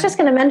know. I was just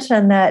going to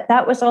mention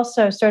that was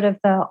also sort of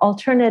the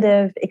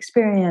alternative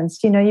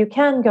experience. You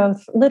can go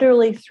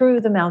literally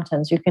through the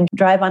mountains. You can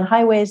drive on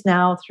highways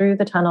now through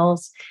the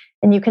tunnels,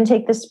 and you can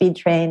take the speed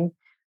train.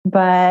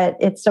 But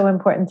it's so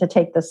important to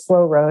take the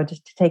slow road,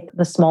 to take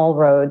the small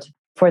road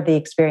for the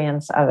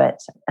experience of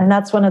it. And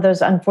that's one of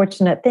those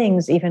unfortunate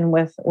things, even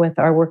with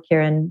our work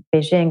here in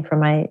Beijing,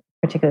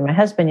 particularly my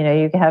husband,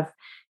 you have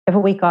a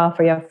week off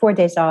or you have 4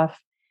 days off.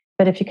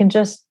 But if you can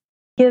just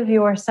give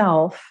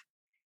yourself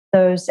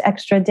those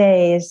extra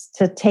days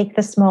to take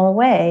the small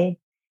way,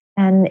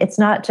 and it's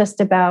not just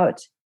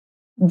about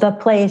the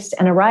place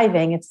and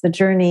arriving, it's the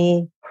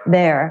journey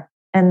there.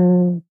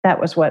 And that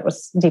was what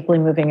was deeply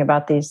moving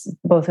about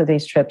both of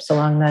these trips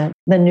along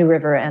the New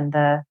River and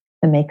the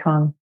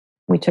Mekong.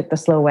 We took the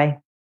slow way.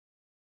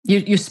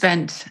 You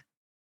spent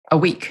a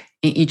week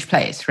in each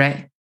place,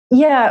 right?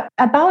 Yeah,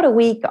 about a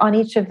week on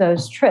each of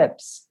those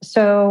trips.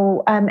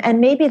 So, and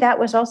maybe that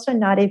was also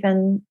not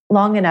even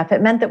long enough.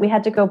 It meant that we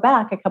had to go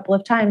back a couple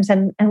of times,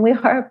 and we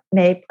are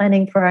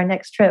planning for our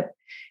next trip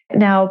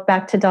now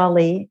back to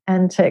Dali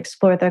and to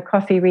explore the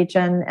coffee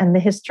region and the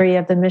history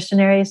of the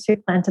missionaries who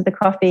planted the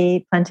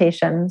coffee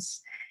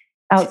plantations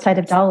outside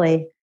of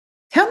Dali.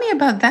 Tell me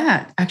about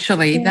that,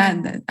 actually.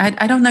 That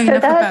I don't know enough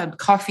about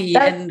coffee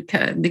and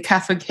the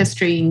Catholic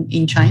history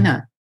in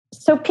China.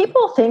 So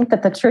people think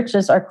that the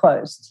churches are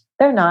closed.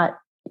 They're not.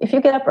 If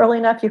you get up early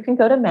enough, you can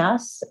go to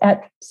Mass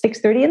at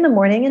 6:30 in the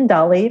morning in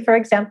Dali, for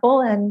example.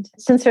 And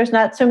since there's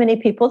not so many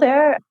people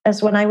there,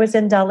 as when I was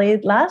in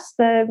Dali last,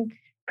 the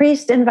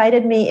priest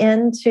invited me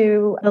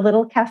into a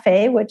little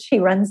cafe, which he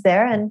runs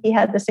there. And he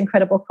had this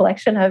incredible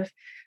collection of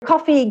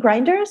coffee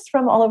grinders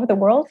from all over the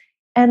world.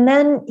 And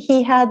then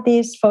he had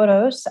these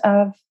photos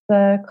of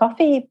the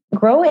coffee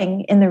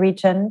growing in the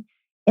region,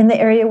 in the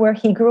area where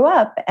he grew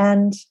up.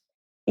 And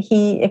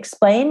he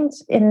explained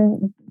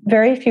in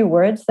very few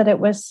words that it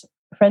was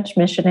French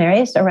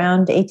missionaries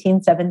around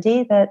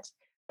 1870 that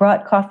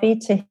brought coffee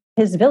to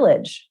his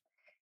village.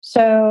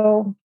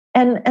 So,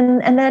 and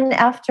then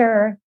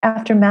after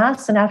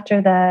Mass and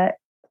after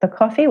the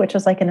coffee, which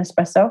was like an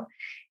espresso,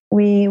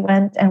 we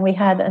went and we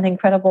had an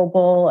incredible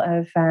bowl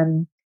of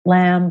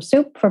lamb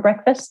soup for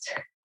breakfast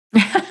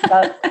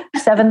about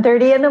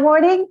 7:30 in the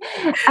morning,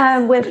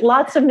 with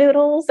lots of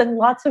noodles and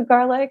lots of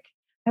garlic.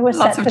 I was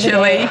lots of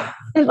chili.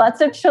 Lots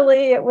of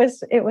chili. It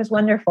was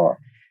wonderful.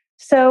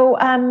 So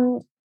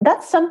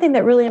that's something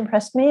that really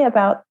impressed me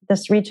about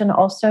this region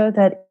also,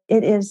 that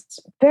it is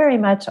very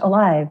much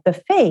alive. The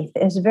faith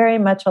is very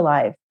much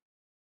alive.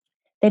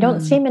 They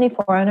don't see many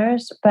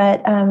foreigners,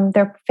 but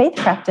their faith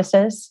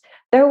practices.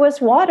 There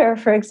was water,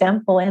 for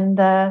example, in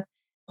the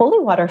holy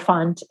water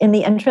font in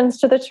the entrance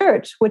to the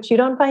church, which you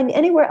don't find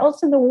anywhere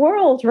else in the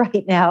world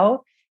right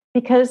now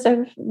because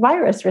of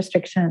virus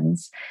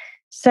restrictions.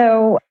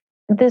 So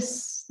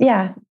this,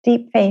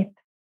 deep faith.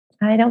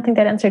 I don't think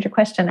that answered your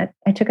question.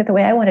 I took it the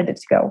way I wanted it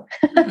to go.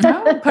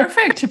 No,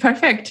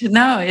 perfect.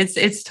 No,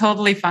 it's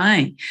totally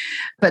fine.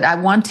 But I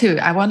want to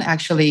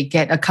actually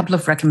get a couple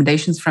of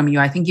recommendations from you.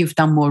 I think you've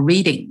done more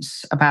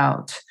readings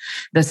about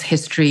this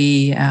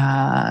history,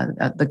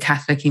 the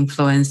Catholic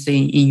influence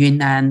in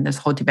Yunnan, this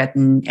whole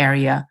Tibetan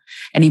area.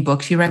 Any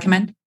books you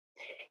recommend?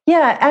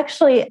 Yeah,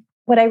 actually,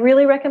 what I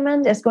really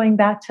recommend is going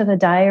back to the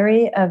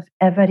diary of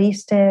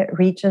Évariste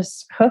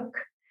Regis Hook.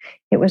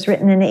 It was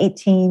written in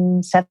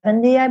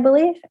 1870, I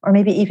believe, or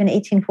maybe even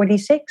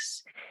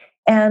 1846.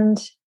 And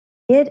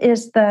it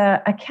is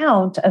the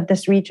account of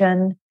this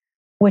region,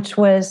 which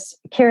was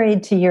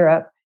carried to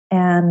Europe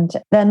and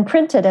then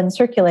printed and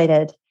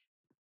circulated.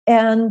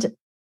 And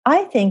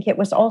I think it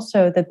was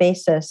also the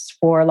basis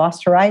for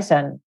Lost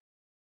Horizon,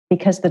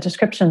 because the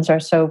descriptions are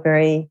so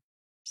very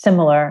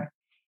similar.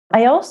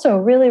 I also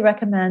really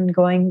recommend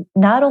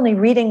not only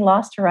reading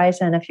Lost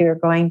Horizon if you're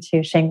going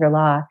to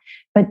Shangri-La,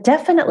 but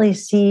definitely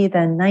see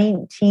the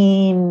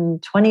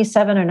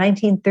 1927 or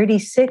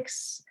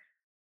 1936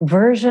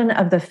 version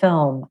of the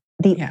film,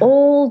 the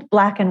old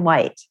black and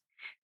white,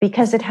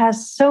 because it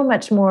has so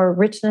much more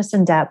richness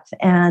and depth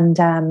and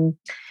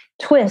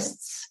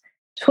twists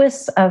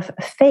of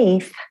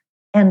faith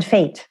and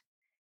fate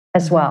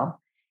as well.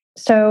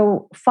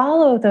 So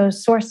follow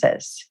those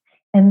sources.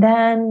 And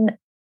then,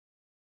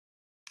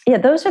 yeah,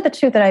 those are the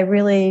two that I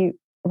really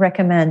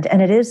recommend.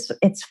 And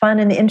it's fun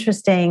and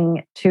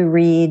interesting to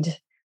read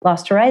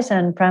Lost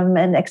Horizon from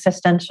an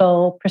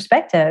existential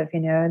perspective.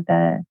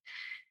 They're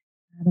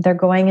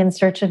going in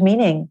search of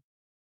meaning.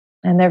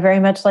 And they're very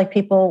much like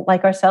people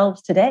like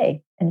ourselves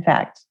today, in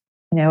fact.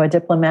 A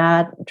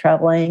diplomat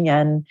traveling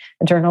and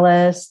a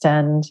journalist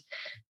and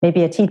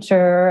maybe a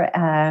teacher.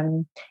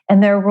 And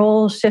their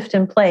roles shift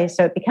in place.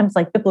 So it becomes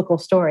like biblical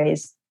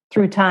stories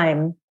through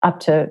time up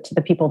to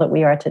the people that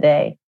we are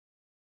today.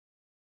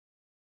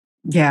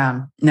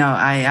 Yeah, no,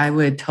 I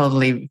would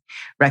totally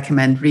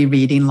recommend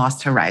rereading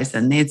Lost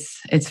Horizon.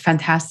 It's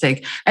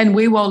fantastic, and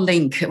we will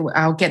link.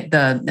 I'll get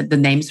the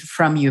names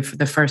from you for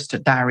the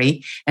first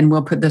diary, and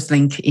we'll put this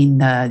link in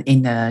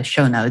the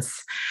show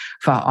notes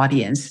for our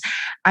audience.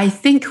 I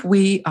think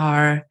we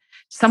are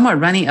somewhat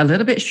running a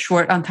little bit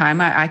short on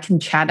time. I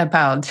can chat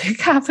about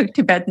Catholic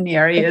Tibetan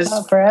areas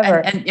forever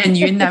and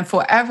Yunnan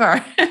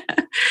forever.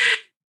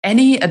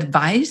 Any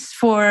advice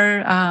for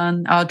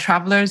our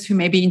travelers who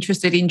may be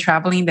interested in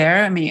traveling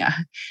there? I mean,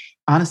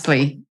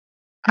 honestly,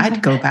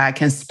 I'd go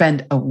back and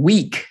spend a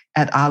week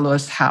at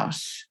Alo's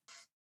house.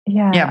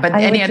 Yeah. But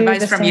any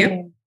advice from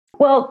you?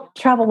 Well,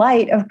 travel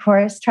light, of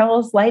course. Travel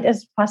as light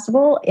as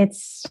possible.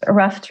 It's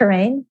rough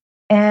terrain,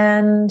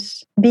 and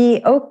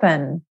be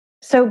open.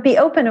 So be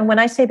open. And when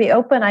I say be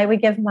open, I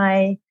would give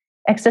my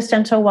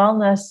existential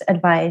wellness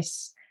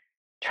advice.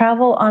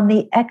 Travel on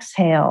the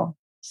exhale,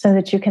 so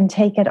that you can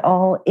take it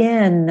all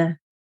in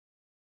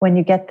when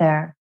you get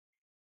there.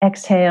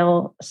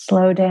 Exhale,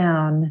 slow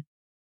down,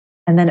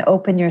 and then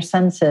open your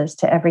senses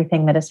to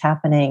everything that is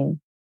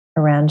happening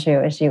around you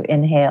as you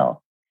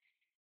inhale.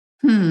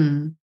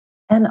 And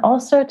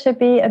also to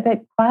be a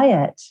bit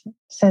quiet,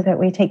 so that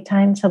we take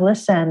time to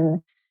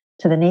listen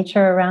to the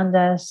nature around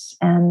us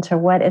and to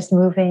what is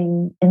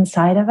moving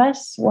inside of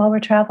us while we're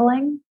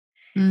traveling.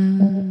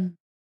 And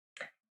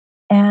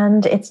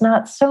it's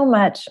not so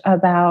much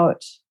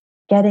about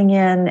getting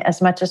in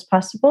as much as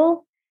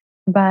possible,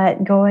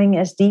 but going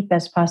as deep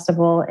as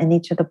possible in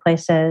each of the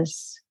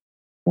places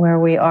where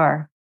we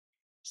are.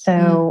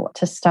 So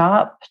to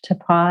stop, to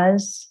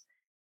pause,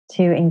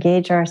 to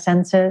engage our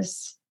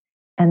senses,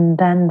 and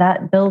then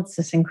that builds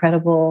this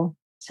incredible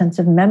sense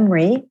of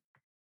memory,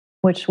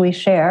 which we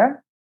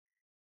share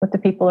with the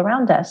people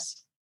around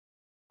us,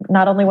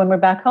 not only when we're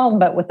back home,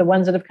 but with the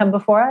ones that have come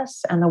before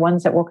us and the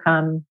ones that will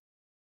come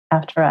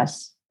after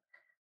us.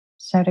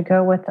 So to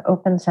go with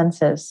open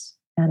senses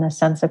and a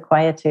sense of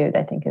quietude,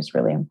 I think, is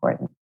really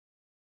important.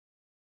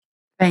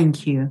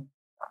 Thank you.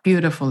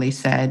 Beautifully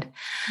said.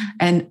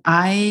 And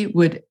I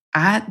would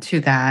add to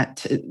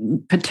that,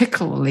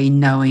 particularly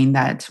knowing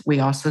that we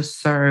also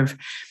serve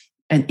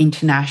an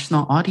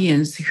international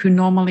audience who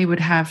normally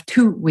would have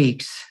 2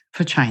 weeks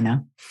for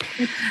China.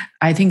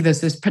 I think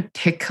this is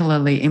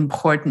particularly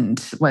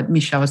important. What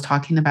Michelle was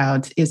talking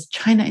about is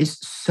China is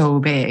so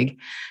big.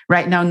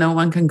 Right now, no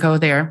one can go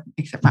there,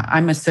 except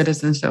I'm a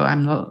citizen, so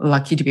I'm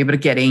lucky to be able to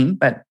get in.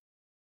 But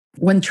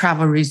when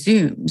travel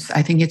resumes,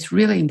 I think it's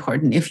really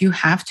important. If you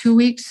have 2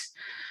 weeks,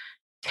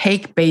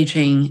 take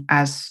Beijing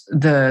as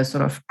the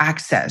sort of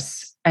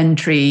access,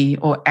 entry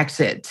or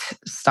exit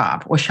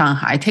stop, or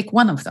Shanghai. Take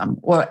one of them,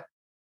 or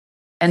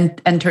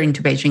enter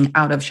into Beijing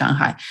out of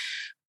Shanghai.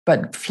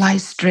 But fly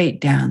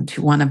straight down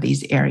to one of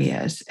these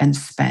areas and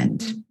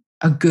spend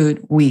a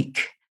good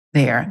week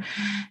there.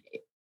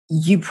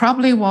 You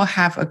probably will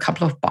have a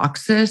couple of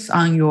boxes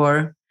on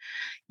your,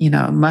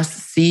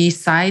 must-see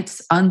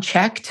sites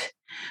unchecked,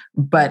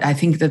 but I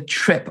think the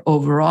trip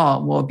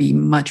overall will be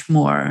much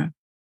more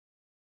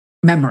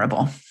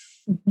memorable,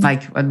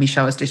 like what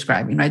Michelle was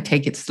describing, right?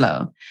 Take it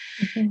slow.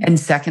 And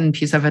second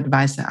piece of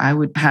advice that I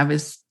would have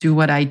is do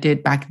what I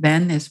did back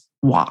then, is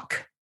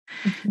walk.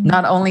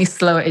 Not only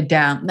slow it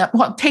down,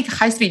 take a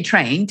high-speed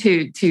train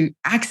to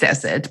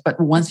access it, but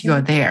once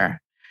you're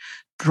there,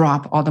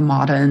 drop all the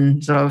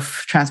modern sort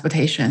of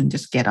transportation,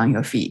 just get on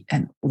your feet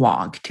and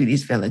walk to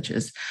these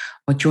villages,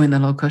 or join the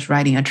locals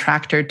riding a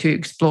tractor to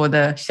explore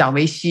the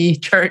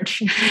Xiaoweixi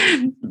church,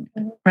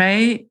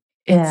 right?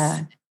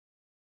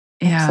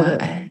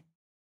 Absolutely.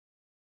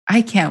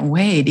 I can't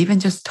wait.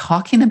 Even just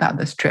talking about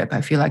this trip,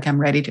 I feel like I'm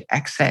ready to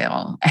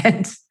exhale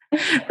and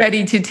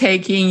ready to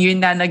take in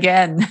Yunnan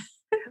again.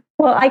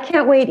 Well, I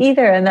can't wait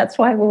either. And that's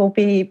why we'll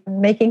be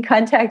making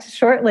contact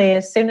shortly,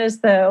 as soon as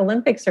the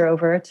Olympics are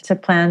over, to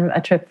plan a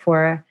trip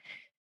for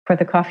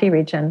the coffee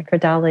region, for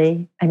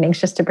Dali. I'm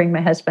anxious to bring my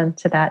husband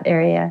to that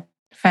area.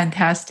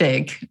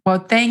 Fantastic. Well,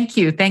 thank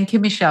you. Thank you,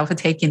 Michelle, for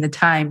taking the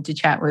time to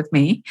chat with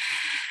me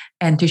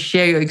and to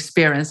share your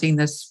experience in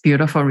this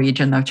beautiful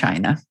region of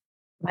China.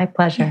 My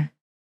pleasure.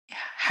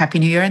 Happy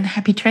New Year and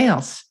happy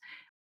trails.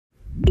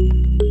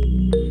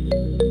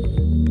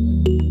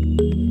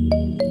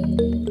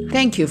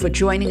 Thank you for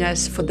joining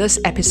us for this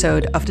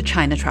episode of the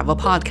China Travel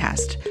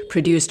Podcast,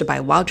 produced by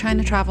Wild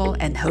China Travel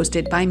and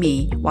hosted by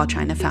me, Wild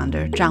China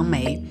founder Zhang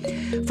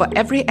Mei. For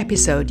every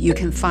episode, you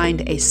can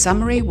find a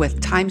summary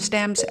with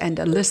timestamps and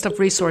a list of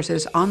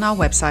resources on our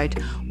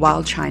website,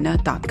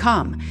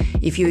 wildchina.com.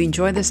 If you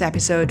enjoy this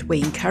episode,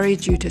 we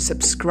encourage you to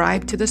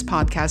subscribe to this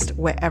podcast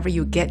wherever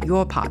you get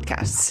your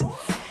podcasts.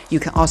 You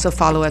can also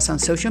follow us on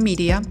social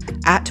media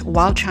at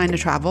Wild China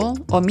Travel,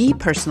 or me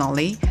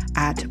personally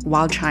at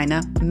Wild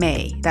China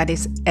Mei. That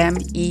is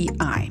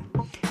MEI.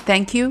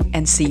 Thank you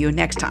and see you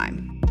next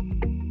time.